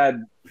has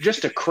had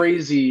just a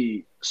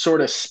crazy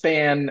sort of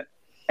span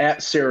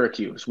at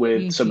Syracuse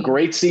with some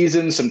great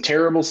seasons, some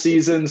terrible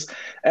seasons,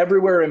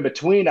 everywhere in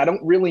between. I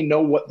don't really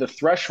know what the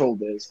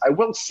threshold is. I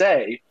will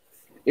say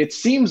it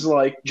seems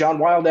like John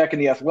Wildak and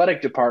the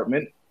athletic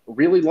department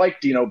really like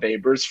Dino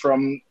Babers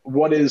from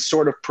what is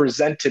sort of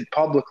presented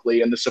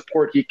publicly and the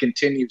support he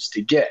continues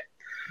to get.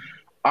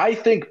 I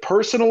think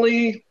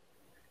personally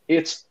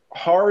it's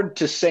hard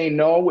to say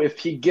no if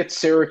he gets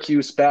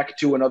Syracuse back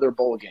to another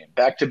bowl game,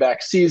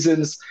 back-to-back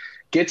seasons,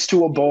 gets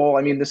to a bowl.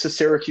 I mean, this is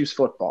Syracuse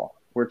football.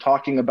 We're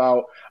talking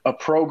about a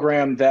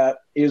program that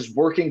is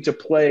working to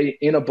play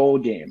in a bowl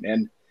game.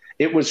 And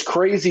it was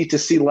crazy to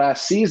see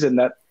last season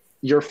that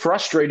you're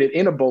frustrated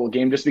in a bowl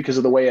game just because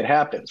of the way it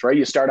happens, right?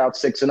 You start out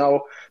 6-0,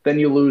 then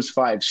you lose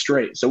 5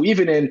 straight. So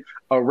even in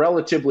a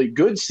relatively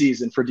good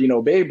season for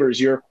Dino Babers,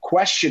 you're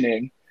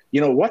questioning,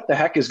 what the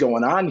heck is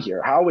going on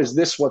here? How is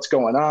this what's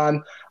going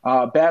on?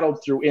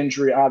 Battled through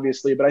injury,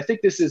 obviously. But I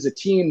think this is a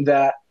team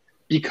that,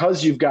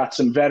 because you've got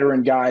some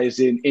veteran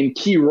guys in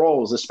key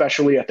roles,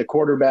 especially at the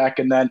quarterback,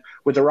 and then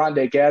with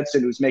Arondé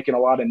Gadsden, who's making a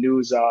lot of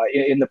news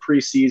in the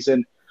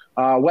preseason,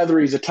 whether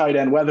he's a tight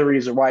end, whether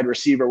he's a wide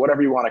receiver,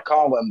 whatever you want to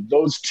call him,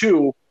 those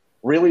two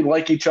really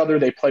like each other.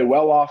 They play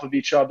well off of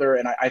each other.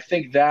 And I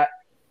think that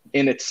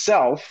in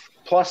itself,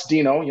 plus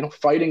Dino,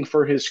 fighting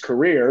for his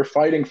career,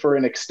 fighting for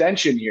an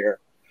extension here,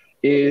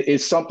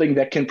 is something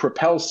that can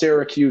propel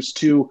Syracuse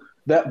to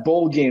that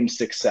bowl game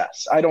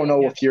success. I don't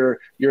know if you're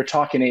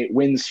talking 8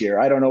 wins here.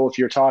 I don't know if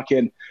you're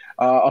talking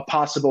a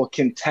possible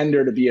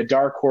contender to be a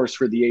dark horse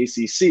for the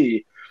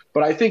ACC,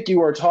 but I think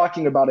you are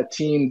talking about a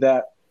team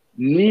that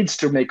needs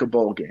to make a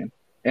bowl game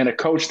and a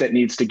coach that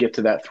needs to get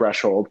to that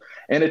threshold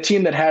and a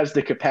team that has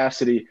the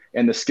capacity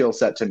and the skill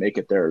set to make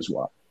it there as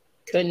well.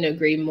 Couldn't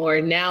agree more.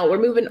 Now we're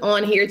moving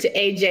on here to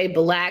AJ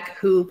Black,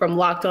 who from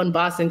Locked On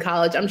Boston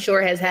College, I'm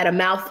sure has had a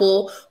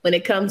mouthful when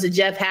it comes to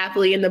Jeff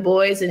Hafley and the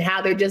boys and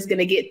how they're just going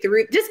to get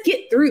through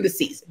the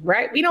season,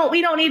 right? We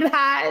don't need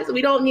highs.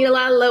 We don't need a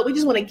lot of low. We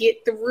just want to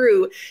get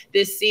through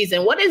this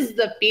season. What is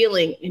the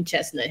feeling in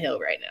Chestnut Hill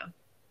right now?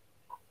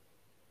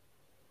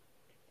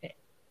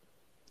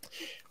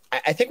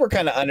 I think we're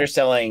kind of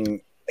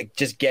underselling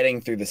just getting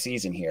through the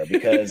season here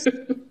because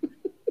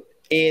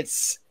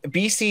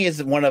BC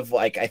is one of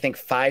I think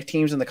 5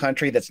 teams in the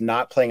country that's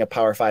not playing a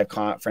Power 5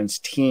 conference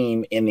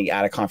team in the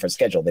out of conference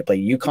schedule. They play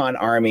UConn,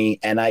 Army,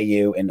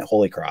 NIU, and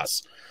Holy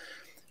Cross.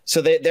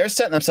 So they're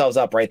setting themselves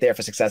up right there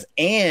for success,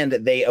 and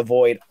they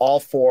avoid all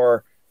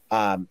 4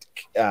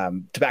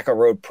 Tobacco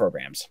Road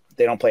programs.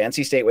 They don't play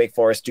NC State, Wake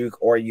Forest, Duke,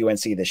 or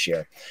UNC this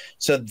year.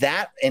 So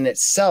that in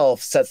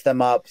itself sets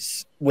them up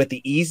with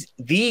the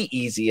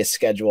easiest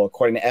schedule,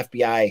 according to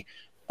FBI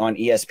on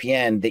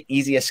ESPN, the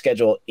easiest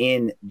schedule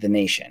in the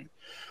nation.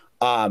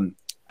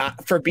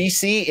 For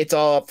BC, it's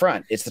all up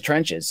front. It's the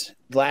trenches.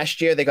 Last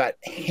year, they got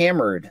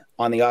hammered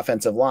on the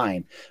offensive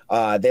line.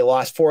 They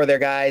lost 4 of their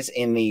guys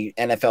in the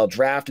NFL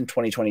draft in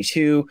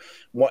 2022.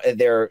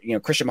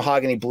 Christian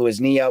Mahogany blew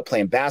his knee out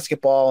playing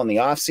basketball in the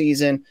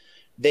offseason.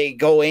 They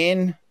go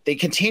in, they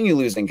continue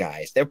losing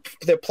guys.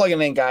 They're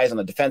plugging in guys on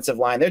the defensive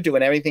line. They're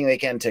doing everything they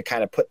can to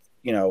kind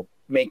of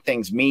make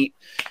things meet.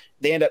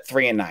 They end up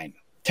 3-9.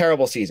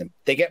 Terrible season.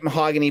 They get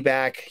Mahogany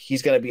back.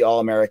 He's going to be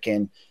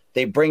All-American.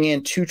 They bring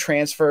in 2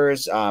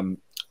 transfers, Kyle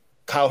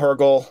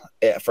Hergel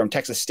from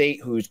Texas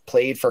State, who's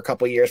played for a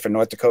couple of years for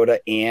North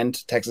Dakota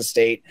and Texas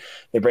State.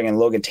 They bring in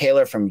Logan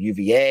Taylor from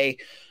UVA.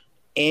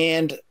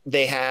 And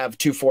they have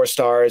 2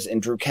 4-stars in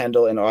Drew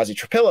Kendall and Ozzie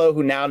Trapillo,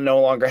 who now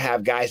no longer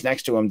have guys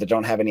next to them that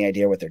don't have any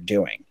idea what they're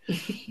doing.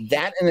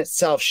 That in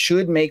itself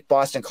should make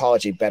Boston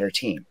College a better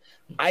team.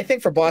 I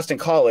think for Boston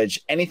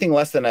College, anything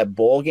less than a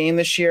bowl game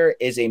this year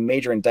is a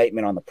major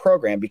indictment on the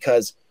program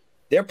because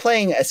they're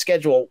playing a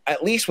schedule,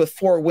 at least with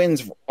 4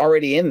 wins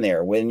already in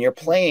there, when you're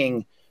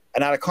playing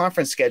an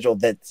out-of-conference schedule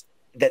that's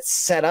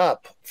set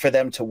up for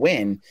them to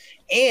win,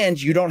 and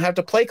you don't have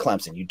to play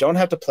Clemson. You don't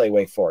have to play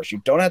Wake Forest.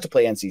 You don't have to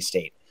play NC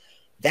State.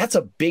 That's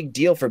a big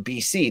deal for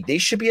BC. They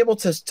should be able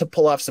to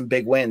pull off some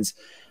big wins.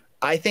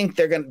 I think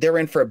they're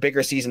in for a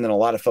bigger season than a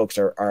lot of folks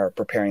are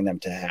preparing them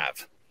to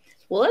have.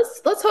 Well,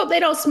 let's hope they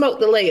don't smoke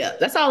the layup.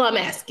 That's all I'm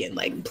asking.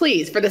 Like,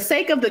 please, for the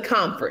sake of the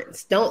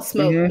conference, don't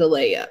smoke the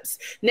layups.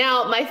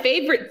 Now, my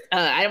favorite,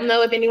 I don't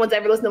know if anyone's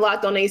ever listened to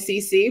Locked On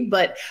ACC,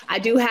 but I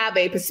do have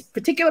a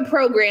particular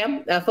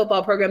program, a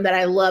football program that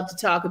I love to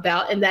talk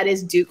about, and that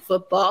is Duke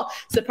football.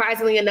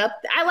 Surprisingly enough,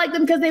 I like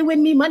them because they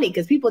win me money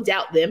because people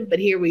doubt them, but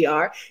here we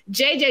are.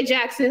 JJ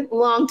Jackson,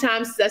 long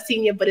time since I've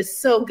seen you, but it's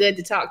so good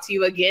to talk to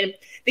you again.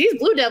 These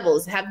Blue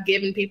Devils have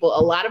given people a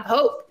lot of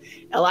hope.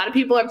 A lot of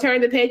people have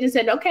turned the page and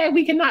said, okay,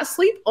 we cannot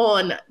sleep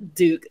on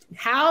Duke.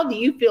 How do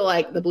you feel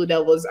like the Blue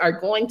Devils are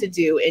going to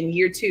do in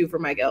year 2 for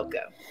Mike Elko?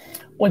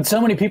 When so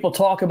many people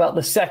talk about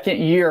the second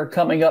year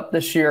coming up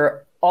this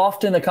year,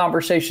 often the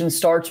conversation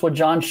starts with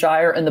John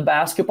Shire and the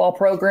basketball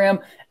program,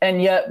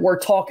 and yet we're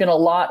talking a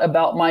lot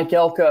about Mike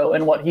Elko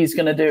and what he's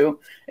going to do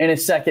in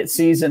his second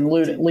season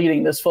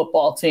leading this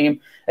football team.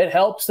 It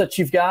helps that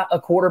you've got a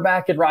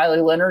quarterback in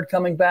Riley Leonard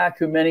coming back,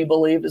 who many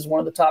believe is one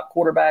of the top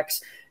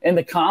quarterbacks in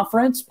the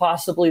conference,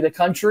 possibly the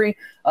country.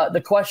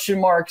 The question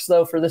marks,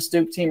 though, for this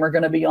Duke team are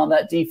going to be on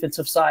that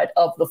defensive side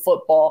of the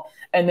football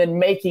and then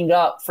making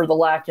up for the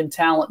lack in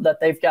talent that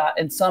they've got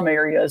in some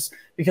areas,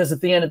 because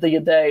at the end of the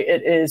day,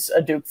 it is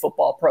a Duke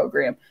football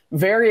program.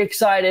 Very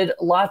excited,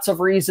 lots of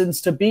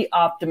reasons to be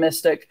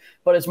optimistic.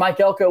 But as Mike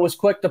Elko was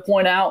quick to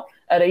point out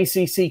at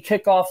ACC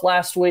kickoff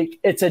last week,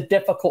 it's a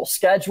difficult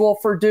schedule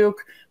for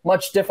Duke,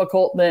 much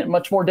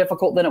more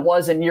difficult than it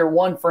was in year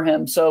 1 for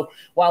him. So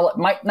while it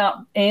might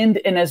not end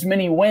in as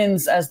many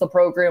wins as the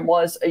program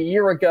was a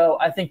year ago,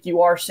 I think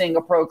you are seeing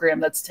a program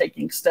that's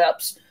taking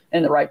steps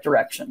in the right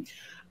direction.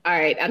 All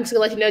right, I'm just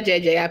gonna let you know,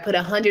 JJ, I put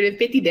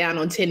 150 down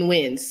on 10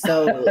 wins.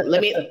 So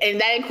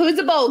and that includes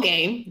a bowl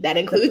game.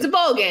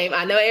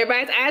 I know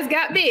everybody's eyes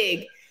got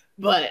big,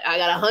 but I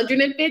got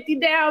 150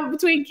 down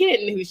between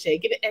Kenton, who's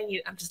shaking it, and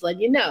I'm just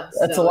letting you know.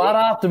 That's a lot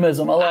of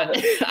optimism. I love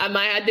it. I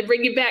might have to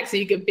bring you back so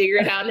you can figure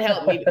it out and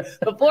help me.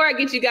 Before I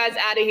get you guys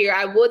out of here,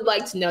 I would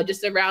like to know,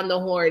 just around the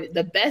horn,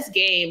 the best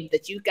game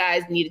that you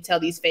guys need to tell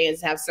these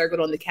fans to have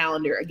circled on the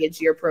calendar against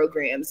your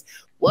programs.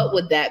 What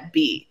would that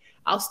be?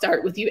 I'll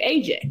start with you,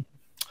 AJ.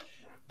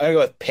 I'm going to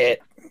go with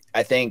Pitt.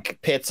 I think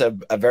Pitt's a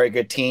very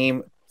good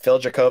team. Phil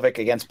Dracovic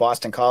against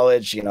Boston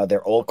College,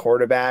 their old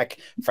quarterback.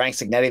 Frank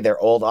Signetti, their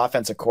old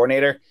offensive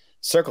coordinator.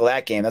 Circle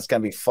that game. That's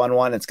going to be a fun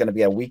one. It's going to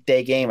be a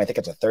weekday game. I think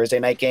it's a Thursday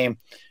night game.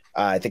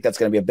 I think that's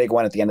going to be a big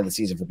one at the end of the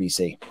season for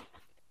BC.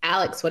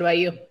 Alex, what about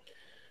you?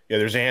 Yeah,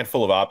 there's a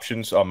handful of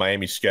options on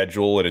Miami's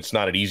schedule, and it's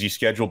not an easy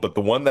schedule, but the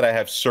one that I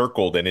have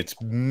circled, and it's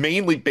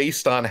mainly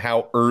based on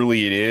how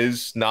early it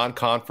is,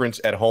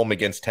 non-conference at home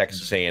against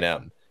Texas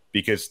A&M,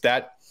 because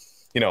that –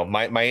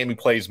 Miami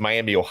plays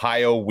Miami,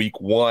 Ohio,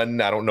 week 1.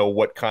 I don't know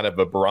what kind of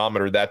a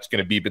barometer that's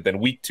going to be, but then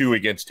week 2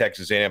 against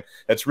Texas A&M,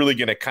 that's really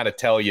going to kind of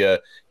tell you,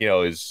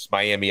 is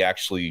Miami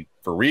actually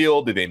for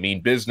real? Do they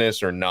mean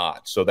business or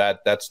not? So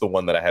that's the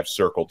one that I have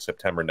circled,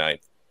 September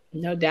 9th.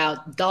 No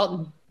doubt.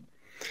 Dalton.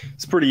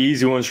 It's a pretty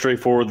easy one,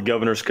 straightforward. The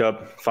Governor's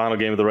Cup, final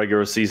game of the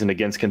regular season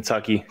against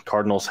Kentucky.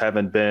 Cardinals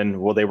haven't been,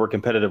 they were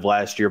competitive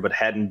last year, but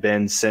hadn't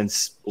been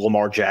since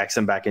Lamar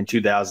Jackson back in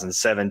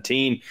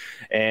 2017.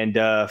 And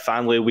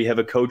finally, we have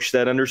a coach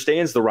that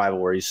understands the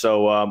rivalry.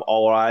 So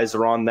all our eyes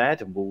are on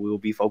that, and we'll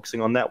be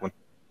focusing on that one.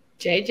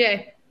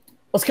 JJ.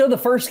 Let's go to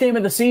the first game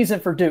of the season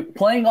for Duke.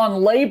 Playing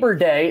on Labor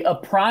Day, a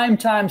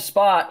primetime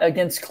spot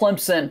against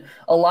Clemson.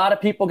 A lot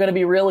of people going to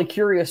be really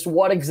curious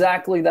what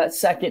exactly that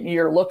second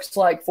year looks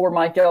like for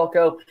Mike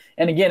Elko.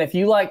 And again, if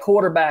you like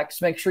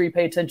quarterbacks, make sure you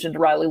pay attention to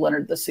Riley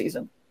Leonard this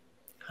season.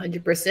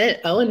 100%.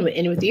 Owen,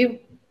 in with you.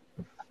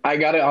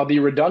 I'll be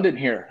redundant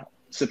here.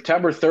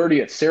 September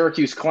 30th,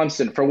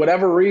 Syracuse-Clemson. For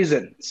whatever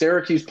reason,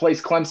 Syracuse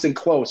plays Clemson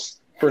close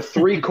for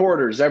 3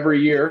 quarters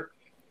every year.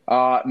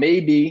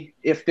 Maybe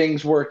if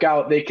things work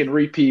out, they can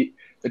repeat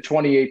the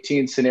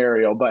 2018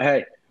 scenario. But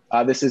hey,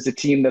 this is a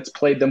team that's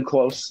played them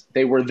close.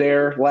 They were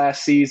there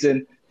last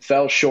season,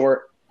 fell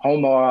short.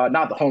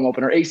 Not the home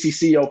opener,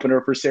 ACC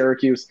opener for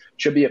Syracuse.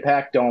 Should be a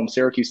packed dome.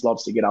 Syracuse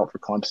loves to get out for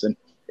Clemson.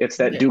 It's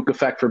that Duke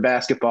effect for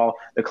basketball,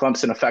 the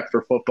Clemson effect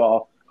for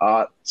football.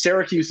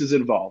 Syracuse is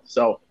involved.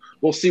 So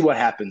we'll see what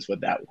happens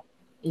with that one.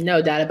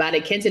 No doubt about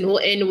it. Kenton, we'll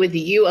end with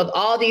you. Of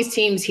all these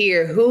teams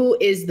here, who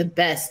is the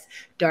best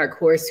dark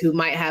horse who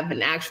might have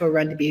an actual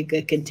run to be a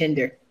good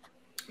contender?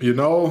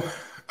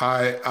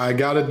 I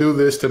got to do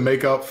this to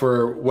make up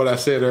for what I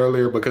said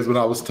earlier, because when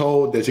I was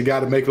told that you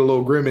got to make it a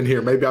little grim in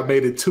here, maybe I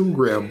made it too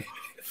grim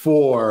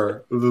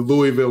for the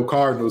Louisville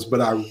Cardinals, but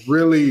I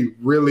really,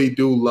 really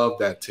do love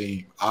that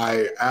team.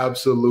 I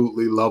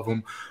absolutely love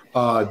them.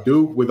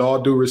 Duke, with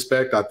all due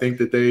respect, I think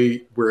that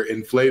they were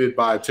inflated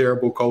by a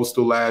terrible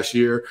Coastal last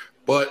year.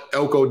 But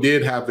Elko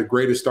did have the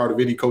greatest start of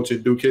any coach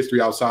in Duke history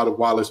outside of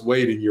Wallace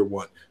Wade in year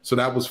 1. So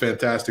that was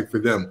fantastic for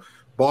them.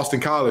 Boston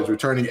College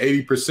returning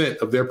 80%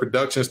 of their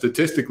production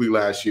statistically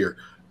last year.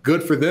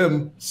 Good for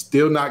them.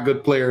 Still not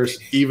good players,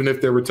 even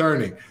if they're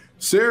returning.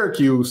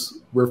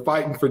 Syracuse, we're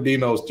fighting for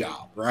Dino's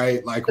job,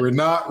 right? Like, we're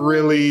not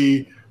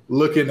really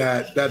looking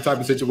at that type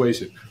of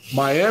situation.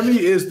 Miami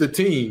is the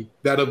team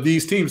that of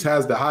these teams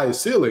has the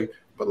highest ceiling,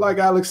 but like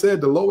Alex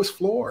said, the lowest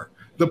floor.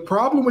 The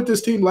problem with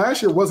this team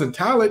last year wasn't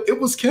talent, it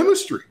was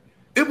chemistry.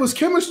 It was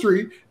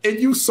chemistry, and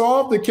you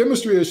solved the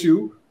chemistry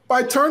issue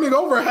by turning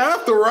over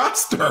half the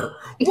roster.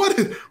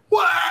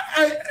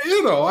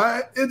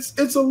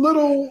 It's a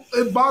little,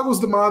 it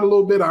boggles the mind a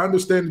little bit. I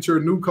understand that you're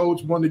a new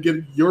coach, wanting to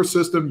get your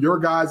system, your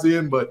guys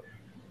in, but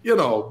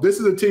this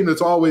is a team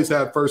that's always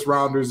had first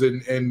rounders,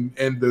 and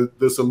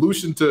the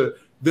solution to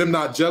them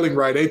not gelling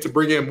right ain't to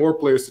bring in more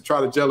players to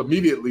try to gel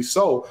immediately.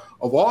 So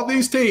of all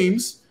these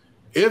teams,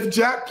 if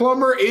Jack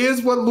Plummer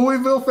is what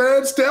Louisville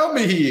fans tell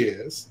me he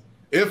is,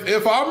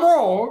 if I'm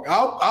wrong,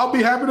 I'll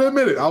be happy to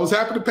admit it. I was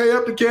happy to pay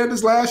up to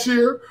Candace last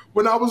year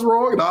when I was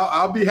wrong, and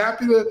I'll be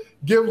happy to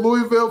give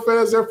Louisville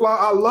fans their flowers.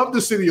 I love the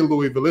city of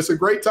Louisville. It's a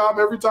great time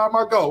every time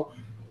I go.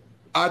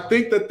 I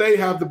think that they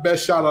have the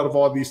best shot out of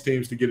all these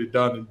teams to get it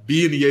done and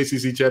be in the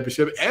ACC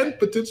championship and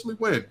potentially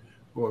win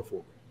going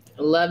forward.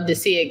 Love to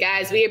see it,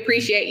 guys. We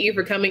appreciate you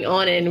for coming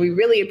on, and we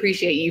really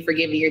appreciate you for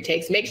giving your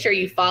takes. Make sure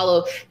you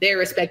follow their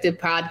respective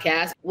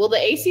podcasts. Will the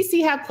ACC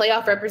have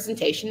playoff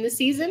representation this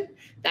season?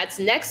 That's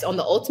next on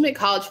the Ultimate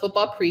College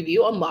Football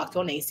Preview on Locked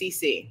On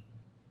ACC.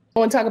 I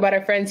want to talk about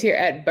our friends here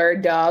at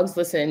Bird Dogs.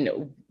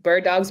 Listen,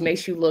 Bird Dogs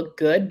makes you look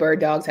good. Bird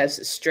Dogs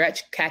has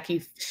stretch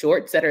khaki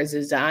shorts that are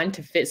designed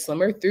to fit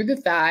slimmer through the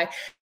thigh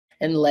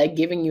and leg,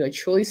 giving you a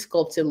truly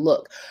sculpted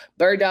look.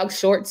 Bird Dog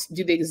shorts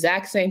do the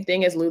exact same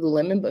thing as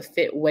Lululemon, but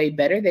fit way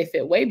better. They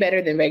fit way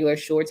better than regular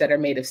shorts that are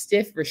made of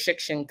stiff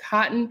restriction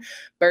cotton.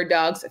 Bird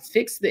Dogs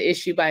fix the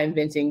issue by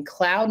inventing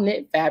cloud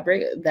knit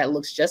fabric that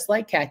looks just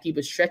like khaki,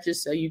 but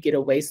stretches so you get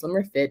a way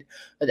slimmer fit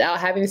without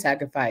having to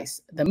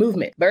sacrifice the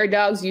movement. Bird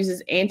Dogs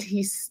uses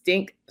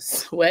anti-stink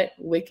sweat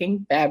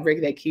wicking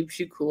fabric that keeps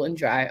you cool and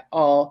dry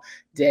all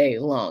day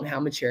long.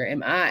 How mature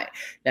am I?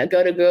 Now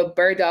go to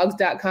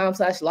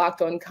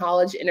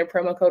birddogs.com/lockedoncollege, enter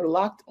promo code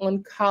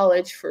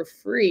LOCKEDONCOLLEGE for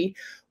free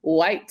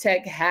white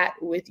tech hat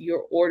with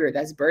your order.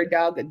 That's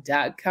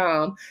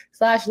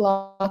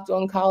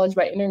birddog.com/lockedoncollege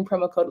by entering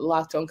promo code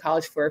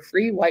LOCKEDONCOLLEGE for a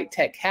free white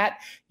tech hat.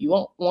 You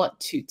won't want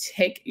to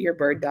take your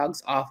Bird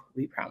Dogs off,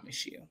 we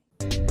promise you.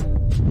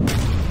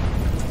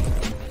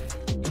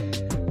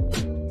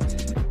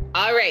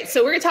 All right,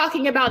 so we're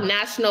talking about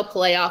national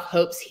playoff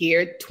hopes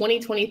here,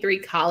 2023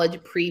 college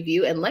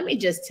preview. And let me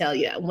just tell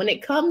you, when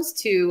it comes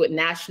to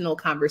national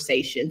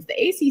conversations, the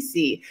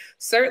ACC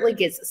certainly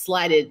gets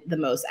slighted the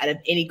most out of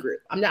any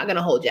group. I'm not going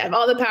to hold you. Out of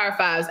all the Power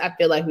Fives, I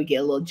feel like we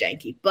get a little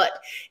janky. But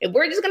if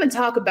we're just going to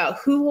talk about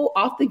who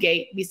off the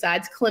gate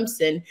besides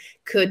Clemson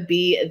could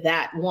be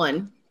that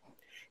one,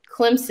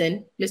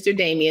 Clemson, Mr.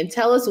 Damian,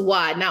 tell us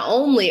why not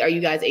only are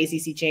you guys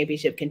ACC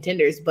championship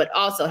contenders, but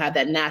also have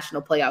that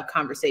national playoff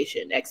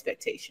conversation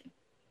expectation.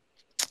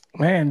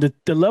 Man,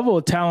 the level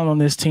of talent on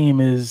this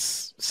team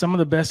is some of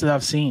the best that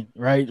I've seen,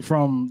 right?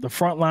 From the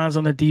front lines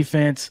on the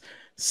defense.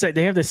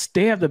 They have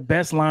the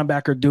best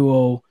linebacker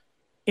duo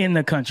in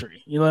the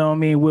country. You know what I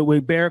mean?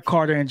 With Barrett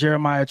Carter and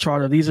Jeremiah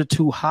Charter, these are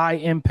two high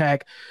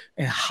impact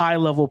and high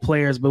level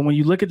players. But when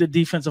you look at the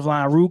defensive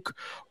line, Rook,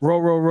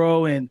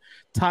 Row, and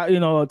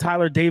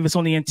Tyler Davis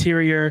on the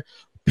interior,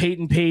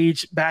 Peyton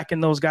Page backing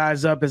those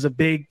guys up as a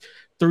big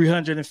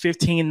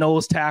 315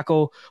 nose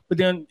tackle. But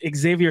then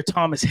Xavier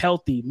Thomas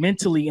healthy,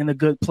 mentally in a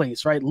good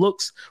place, right?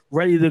 Looks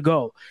ready to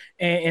go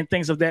and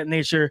things of that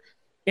nature.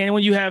 And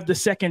when you have the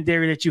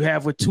secondary that you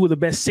have with two of the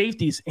best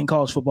safeties in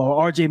college football,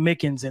 R.J.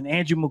 Mickens and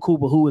Andrew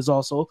Makuba, who is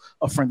also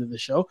a friend of the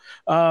show,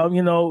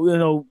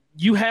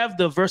 you have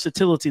the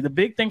versatility. The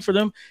big thing for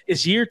them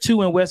is year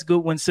 2 in Wes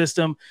Goodwin's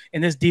system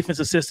and this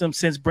defensive system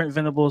since Brent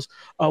Venables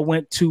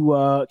went to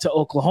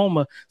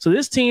Oklahoma. So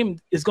this team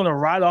is going to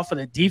ride off of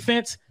the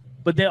defense,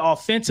 but then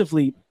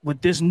offensively with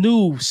this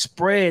new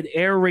spread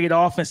air raid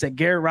offense that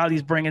Garrett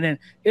Riley's bringing in,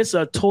 it's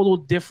a total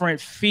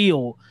different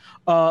feel.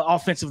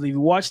 Offensively, you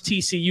watched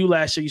TCU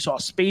last year. You saw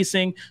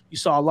spacing. You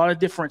saw a lot of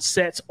different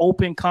sets,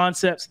 open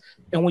concepts.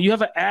 And when you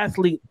have an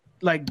athlete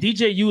like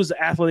DJU is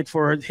athletic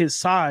for his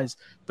size,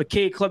 but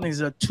Cade Klubnik is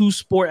a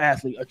two-sport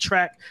athlete, a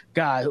track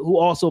guy who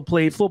also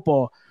played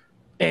football.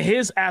 And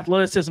his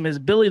athleticism, his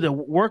ability to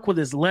work with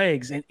his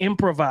legs and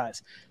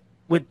improvise.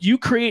 You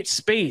create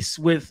space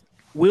with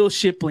Will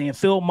Shipley and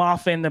Phil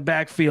Moffa in the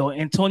backfield,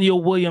 Antonio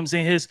Williams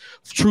in his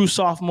true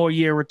sophomore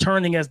year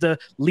returning as the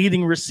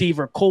leading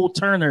receiver, Cole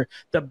Turner,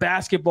 the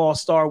basketball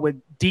star with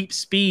deep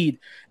speed,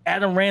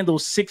 Adam Randall,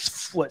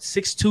 6'2",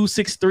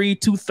 6'3",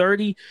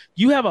 230.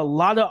 You have a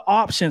lot of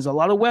options, a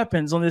lot of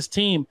weapons on this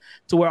team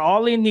to where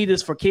all they need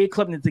is for Cade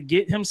Klubnik to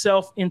get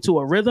himself into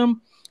a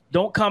rhythm,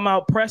 don't come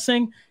out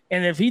pressing,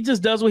 and if he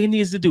just does what he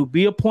needs to do,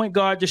 be a point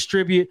guard,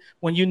 distribute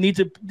when you need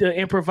to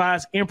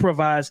improvise.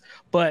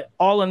 But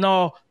all in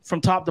all,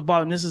 from top to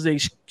bottom, this is an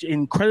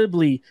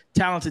incredibly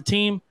talented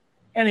team.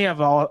 and they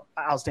have an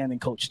outstanding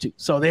coach too.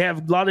 So they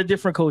have a lot of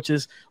different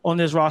coaches on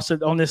this roster,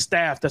 on this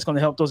staff that's going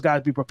to help those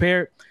guys be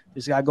prepared.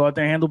 Just got to go out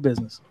there and handle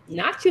business.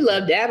 Not you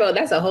love Dabo.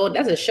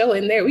 That's a show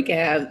in there. We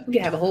can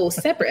have a whole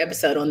separate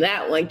episode on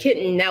that one.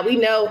 Kitten. Now we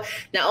know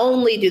not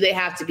only do they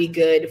have to be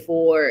good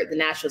for the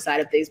national side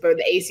of things, but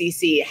the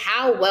ACC.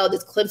 How well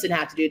does Clemson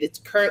have to do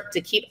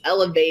to keep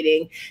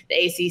elevating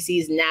the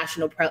ACC's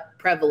national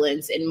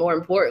prevalence, and more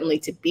importantly,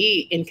 to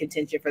be in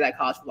contention for that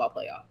college football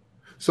playoff?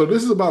 So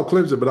this is about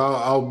Clemson, but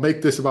I'll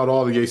make this about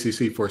all the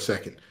ACC for a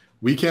second.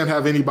 We can't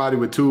have anybody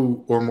with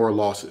 2 or more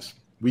losses.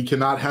 We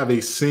cannot have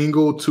a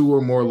single 2 or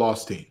more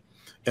loss team.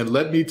 And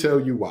let me tell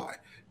you why.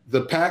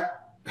 The Pac,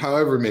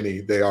 however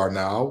many they are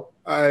now,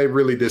 I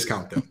really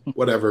discount them.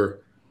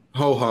 Whatever,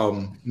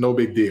 ho-hum, no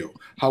big deal.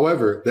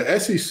 However, the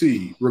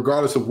SEC,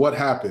 regardless of what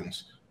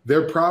happens,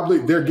 they're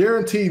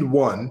guaranteed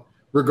 1.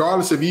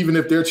 Regardless of even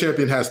if their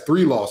champion has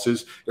 3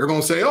 losses, they're going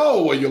to say,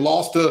 oh, well, you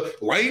lost to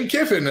Lane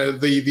Kiffin,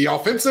 the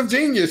offensive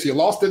genius. You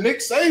lost to Nick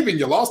Saban.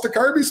 You lost to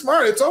Kirby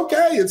Smart. It's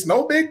okay. It's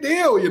no big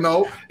deal.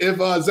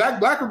 If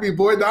Zach Blackerby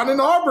boy down in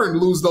Auburn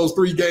lose those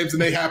 3 games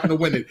and they happen to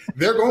win it,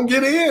 they're going to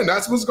get in.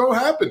 That's what's going to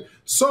happen.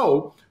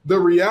 So the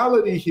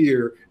reality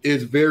here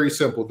is very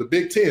simple. The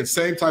Big Ten,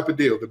 same type of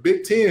deal. The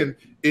Big Ten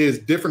is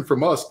different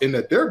from us in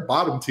that their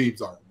bottom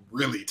teams are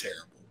really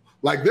terrible.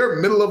 Like they're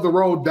middle of the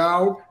road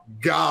down,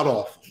 god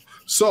awful.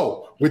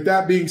 So with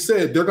that being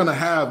said, they're going to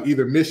have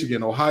either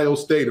Michigan, Ohio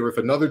State, or if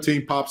another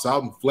team pops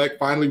out and Fleck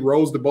finally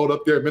rows the boat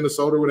up there at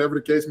Minnesota, whatever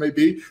the case may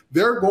be,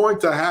 they're going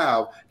to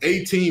have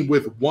a team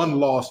with 1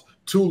 loss,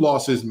 2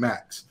 losses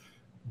max.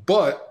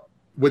 But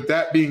with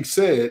that being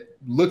said,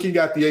 looking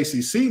at the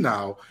ACC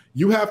now,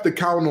 you have to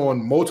count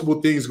on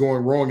multiple things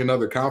going wrong in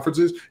other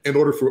conferences in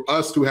order for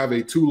us to have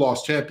a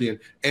 2-loss champion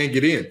and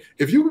get in.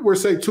 If you were to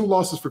say 2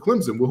 losses for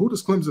Clemson, well, who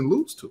does Clemson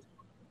lose to?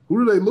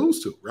 Who do they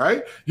lose to,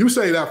 right? You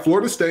say that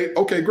Florida State,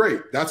 okay,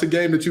 great. That's a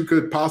game that you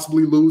could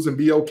possibly lose and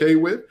be okay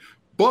with.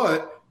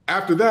 But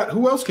after that,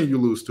 who else can you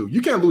lose to?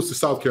 You can't lose to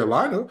South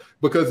Carolina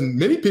because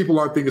many people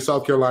aren't thinking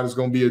South Carolina is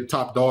going to be a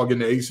top dog in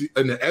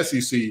the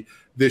SEC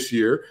this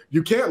year.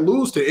 You can't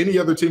lose to any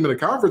other team in the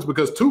conference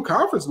because 2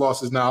 conference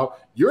losses now,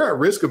 you're at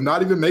risk of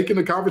not even making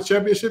the conference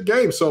championship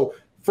game. So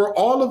for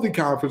all of the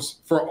conference,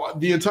 for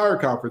the entire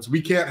conference,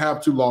 we can't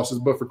have 2 losses.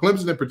 But for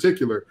Clemson in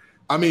particular,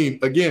 I mean,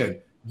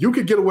 again, you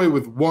could get away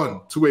with 1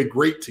 to a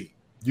great team.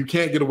 You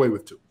can't get away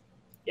with 2.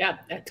 Yeah,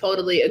 I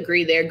totally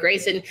agree there.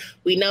 Grayson,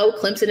 we know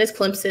Clemson is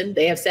Clemson.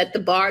 They have set the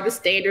bar, the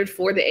standard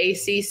for the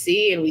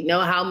ACC, and we know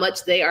how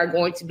much they are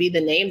going to be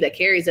the name that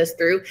carries us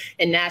through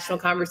in national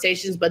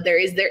conversations. But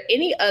is there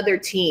any other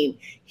team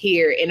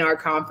here in our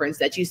conference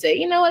that you say,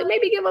 you know what,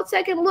 maybe give a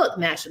second look,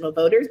 national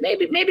voters,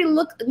 maybe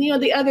look,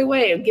 the other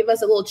way and give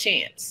us a little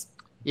chance?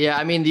 Yeah,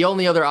 I mean, the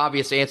only other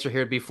obvious answer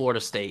here would be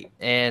Florida State.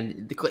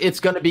 And it's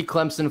going to be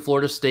Clemson,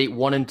 Florida State,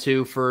 1 and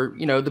 2 for,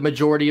 the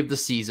majority of the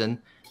season.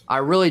 I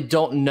really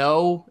don't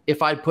know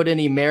if I'd put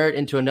any merit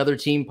into another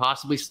team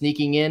possibly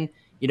sneaking in.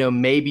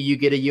 Maybe you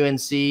get a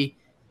UNC.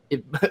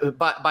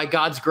 By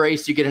God's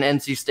grace, you get an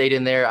NC State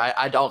in there.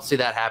 I don't see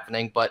that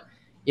happening. But,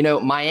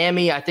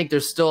 Miami, I think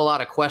there's still a lot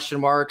of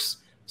question marks.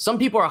 Some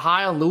people are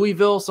high on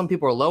Louisville. Some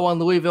people are low on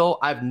Louisville.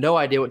 I have no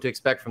idea what to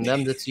expect from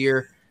them this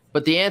year.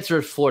 But the answer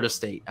is Florida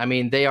State. I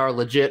mean, they are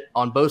legit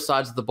on both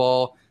sides of the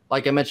ball.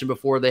 Like I mentioned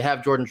before, they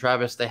have Jordan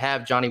Travis. They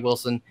have Johnny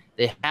Wilson.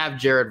 They have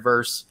Jared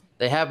Verse.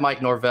 They have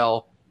Mike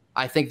Norvell.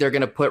 I think they're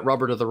going to put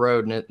rubber to the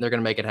road, and they're going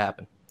to make it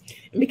happen.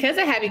 And because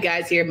I have you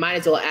guys here, might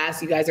as well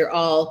ask. You guys are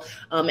all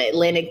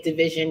Atlantic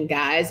Division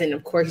guys. And,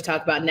 of course, you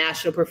talk about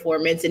national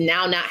performance. And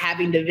now not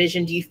having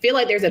division, do you feel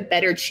like there's a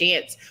better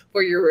chance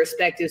for your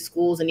respective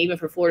schools and even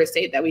for Florida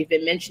State that we've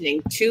been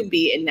mentioning to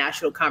be in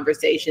national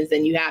conversations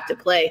than you have to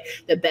play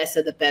the best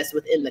of the best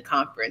within the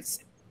conference?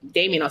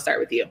 Damien, I'll start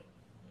with you.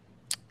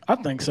 I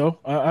think so.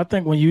 I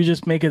think when you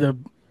just make it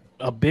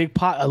a big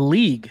pot, a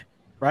league,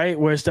 right,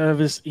 where instead of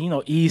this,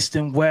 East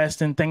and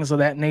West and things of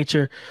that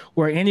nature,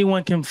 where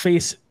anyone can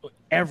face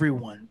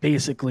everyone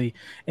basically,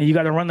 and you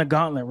got to run the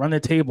gauntlet, run the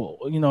table.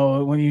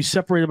 When you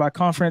separate it by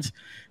conference,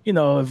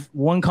 if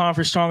one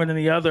conference stronger than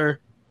the other,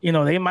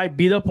 they might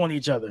beat up on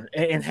each other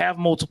and have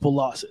multiple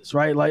losses,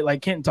 right?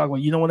 Like Kenton talked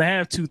about, you don't want to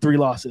have 2-3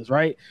 losses,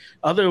 right?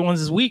 Other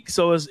ones is weak,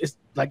 so it's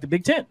like the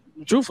Big Ten,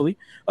 truthfully.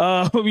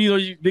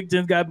 Big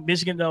Ten's got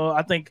Michigan,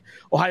 I think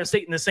Ohio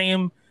State in the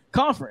same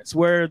conference,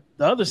 where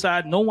the other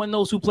side, no one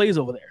knows who plays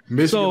over there.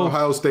 Michigan,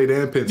 Ohio State,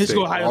 and Penn State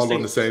all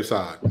on the same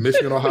side.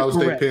 Michigan, Ohio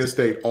State, Penn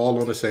State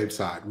all on the same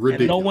side.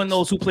 Ridiculous. And no one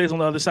knows who plays on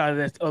the other side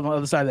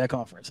of that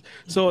conference.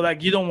 So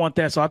you don't want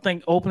that. So I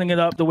think opening it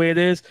up the way it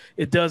is,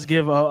 it does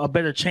give a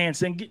better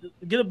chance and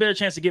get a better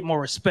chance to get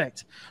more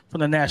respect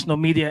from the national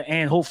media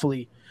and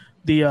hopefully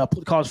the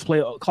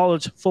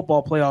college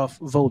football playoff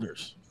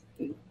voters.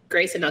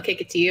 Grayson, I'll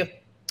kick it to you.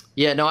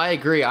 Yeah, no, I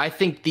agree. I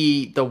think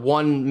the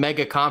one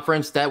mega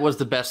conference, that was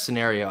the best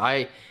scenario.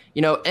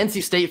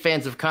 NC State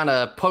fans have kind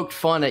of poked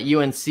fun at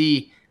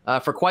UNC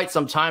for quite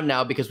some time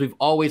now because we've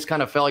always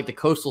kind of felt like the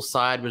coastal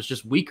side was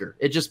just weaker.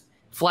 It just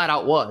flat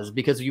out was,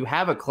 because you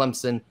have a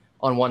Clemson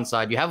on one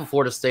side. You have a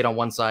Florida State on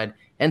one side.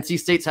 NC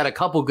State's had a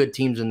couple good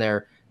teams in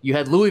there. You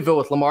had Louisville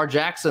with Lamar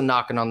Jackson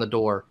knocking on the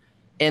door.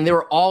 And they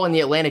were all in the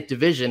Atlantic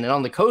Division. And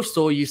on the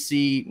Coastal, you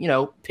see,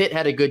 Pitt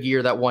had a good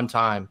year that one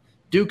time.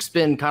 Duke's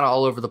been kind of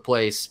all over the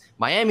place.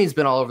 Miami's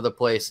been all over the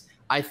place.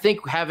 I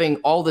think having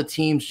all the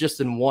teams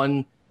just in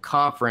one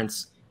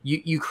conference,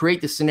 you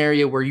create the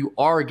scenario where you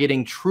are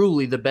getting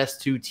truly the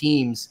best two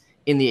teams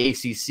in the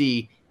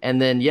ACC.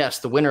 And then, yes,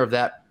 the winner of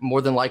that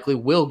more than likely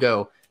will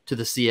go to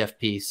the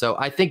CFP. So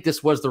I think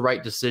this was the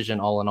right decision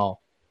all in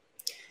all.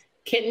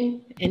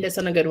 Kitten, end us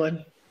on a good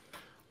one.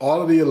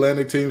 All of the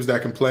Atlantic teams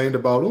that complained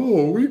about,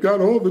 we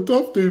got all the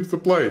tough teams to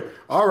play.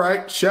 All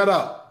right, shut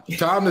up.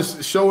 Time to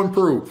show and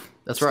prove.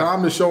 That's right.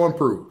 Time to show and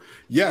prove.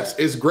 Yes,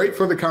 it's great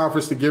for the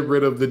conference to get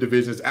rid of the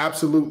divisions.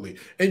 Absolutely.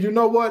 And you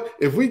know what?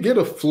 If we get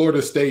a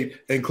Florida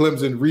State and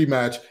Clemson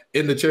rematch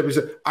in the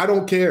championship, I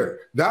don't care.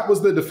 That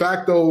was the de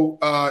facto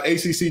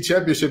ACC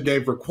championship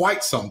game for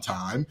quite some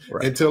time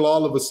until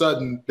all of a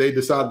sudden they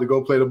decided to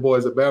go play the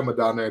boys at Bama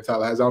down there in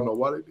Tallahassee. I don't know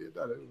why they did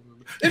that.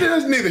 And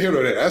that's neither here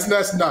nor there.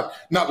 That's not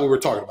what we're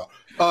talking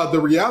about.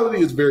 The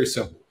reality is very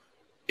simple.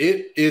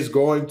 It is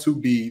going to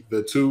be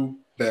the two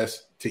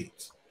best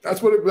teams.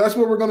 That's what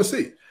we're going to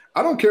see.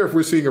 I don't care if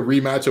we're seeing a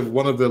rematch of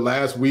one of the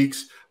last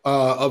weeks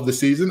of the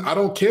season. I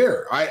don't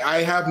care.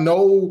 I have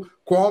no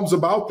qualms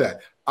about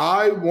that.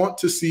 I want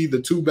to see the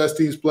two best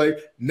teams play.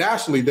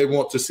 Nationally, they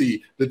want to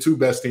see the two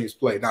best teams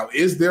play. Now,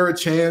 is there a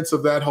chance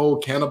of that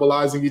whole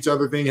cannibalizing each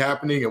other thing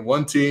happening and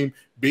one team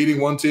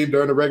beating one team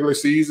during the regular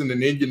season,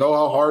 and then you know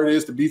how hard it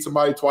is to beat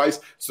somebody twice,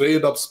 so they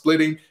end up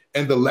splitting,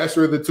 and the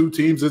lesser of the two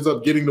teams ends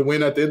up getting the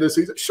win at the end of the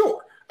season?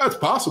 Sure, that's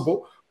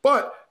possible.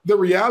 But the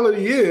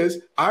reality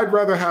is I'd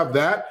rather have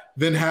that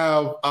than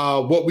have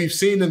what we've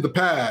seen in the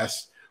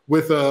past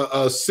with a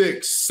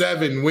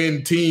 6-7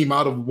 win team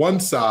out of one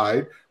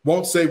side.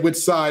 Won't say which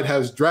side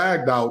has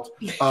dragged out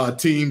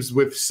teams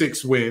with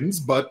 6 wins,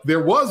 but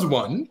there was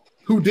one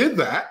who did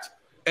that,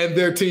 and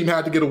their team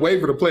had to get a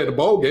waiver to play in the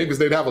bowl game because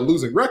they'd have a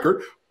losing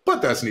record.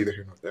 But that's neither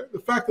here nor there. The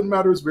fact of the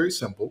matter is very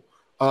simple.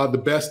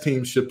 The best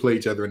teams should play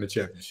each other in the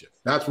championship.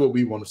 That's what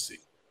we want to see.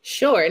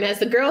 Sure. And as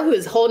the girl who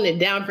is holding it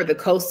down for the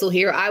Coastal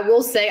here, I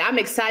will say I'm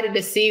excited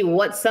to see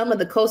what some of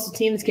the Coastal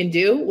teams can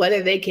do,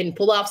 whether they can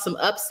pull off some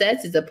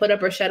upsets. It's a put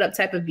up or shut up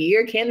type of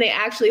year. Can they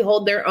actually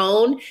hold their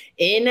own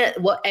in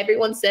what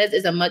everyone says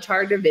is a much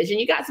harder division?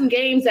 You got some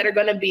games that are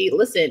going to be,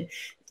 listen,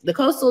 the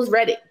Coastal is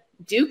ready.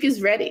 Duke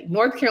is ready.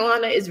 North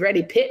Carolina is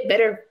ready. Pitt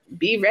better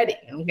be ready.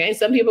 Okay.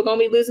 Some people are going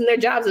to be losing their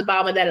jobs at the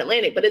bottom of that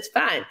Atlantic, but it's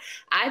fine.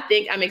 I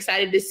think I'm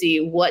excited to see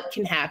what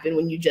can happen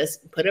when you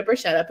just put up or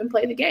shut up and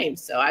play the game.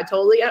 So I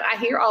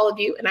hear all of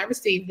you and I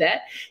received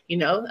that.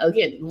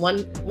 Again,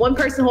 one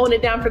person holding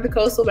it down for the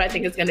Coastal, but I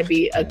think it's going to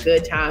be a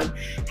good time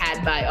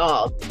had by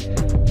all.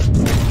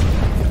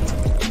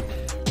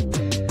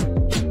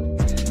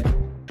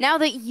 Now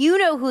that you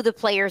know who the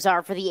players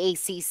are for the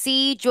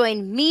ACC,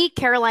 join me,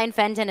 Caroline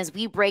Fenton, as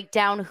we break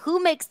down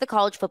who makes the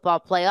college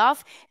football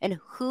playoff and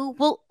who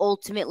will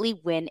ultimately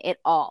win it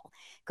all.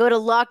 Go to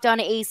Locked On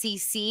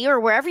ACC or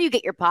wherever you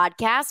get your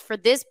podcasts for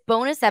this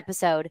bonus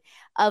episode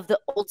of the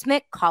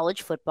Ultimate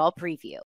College Football Preview.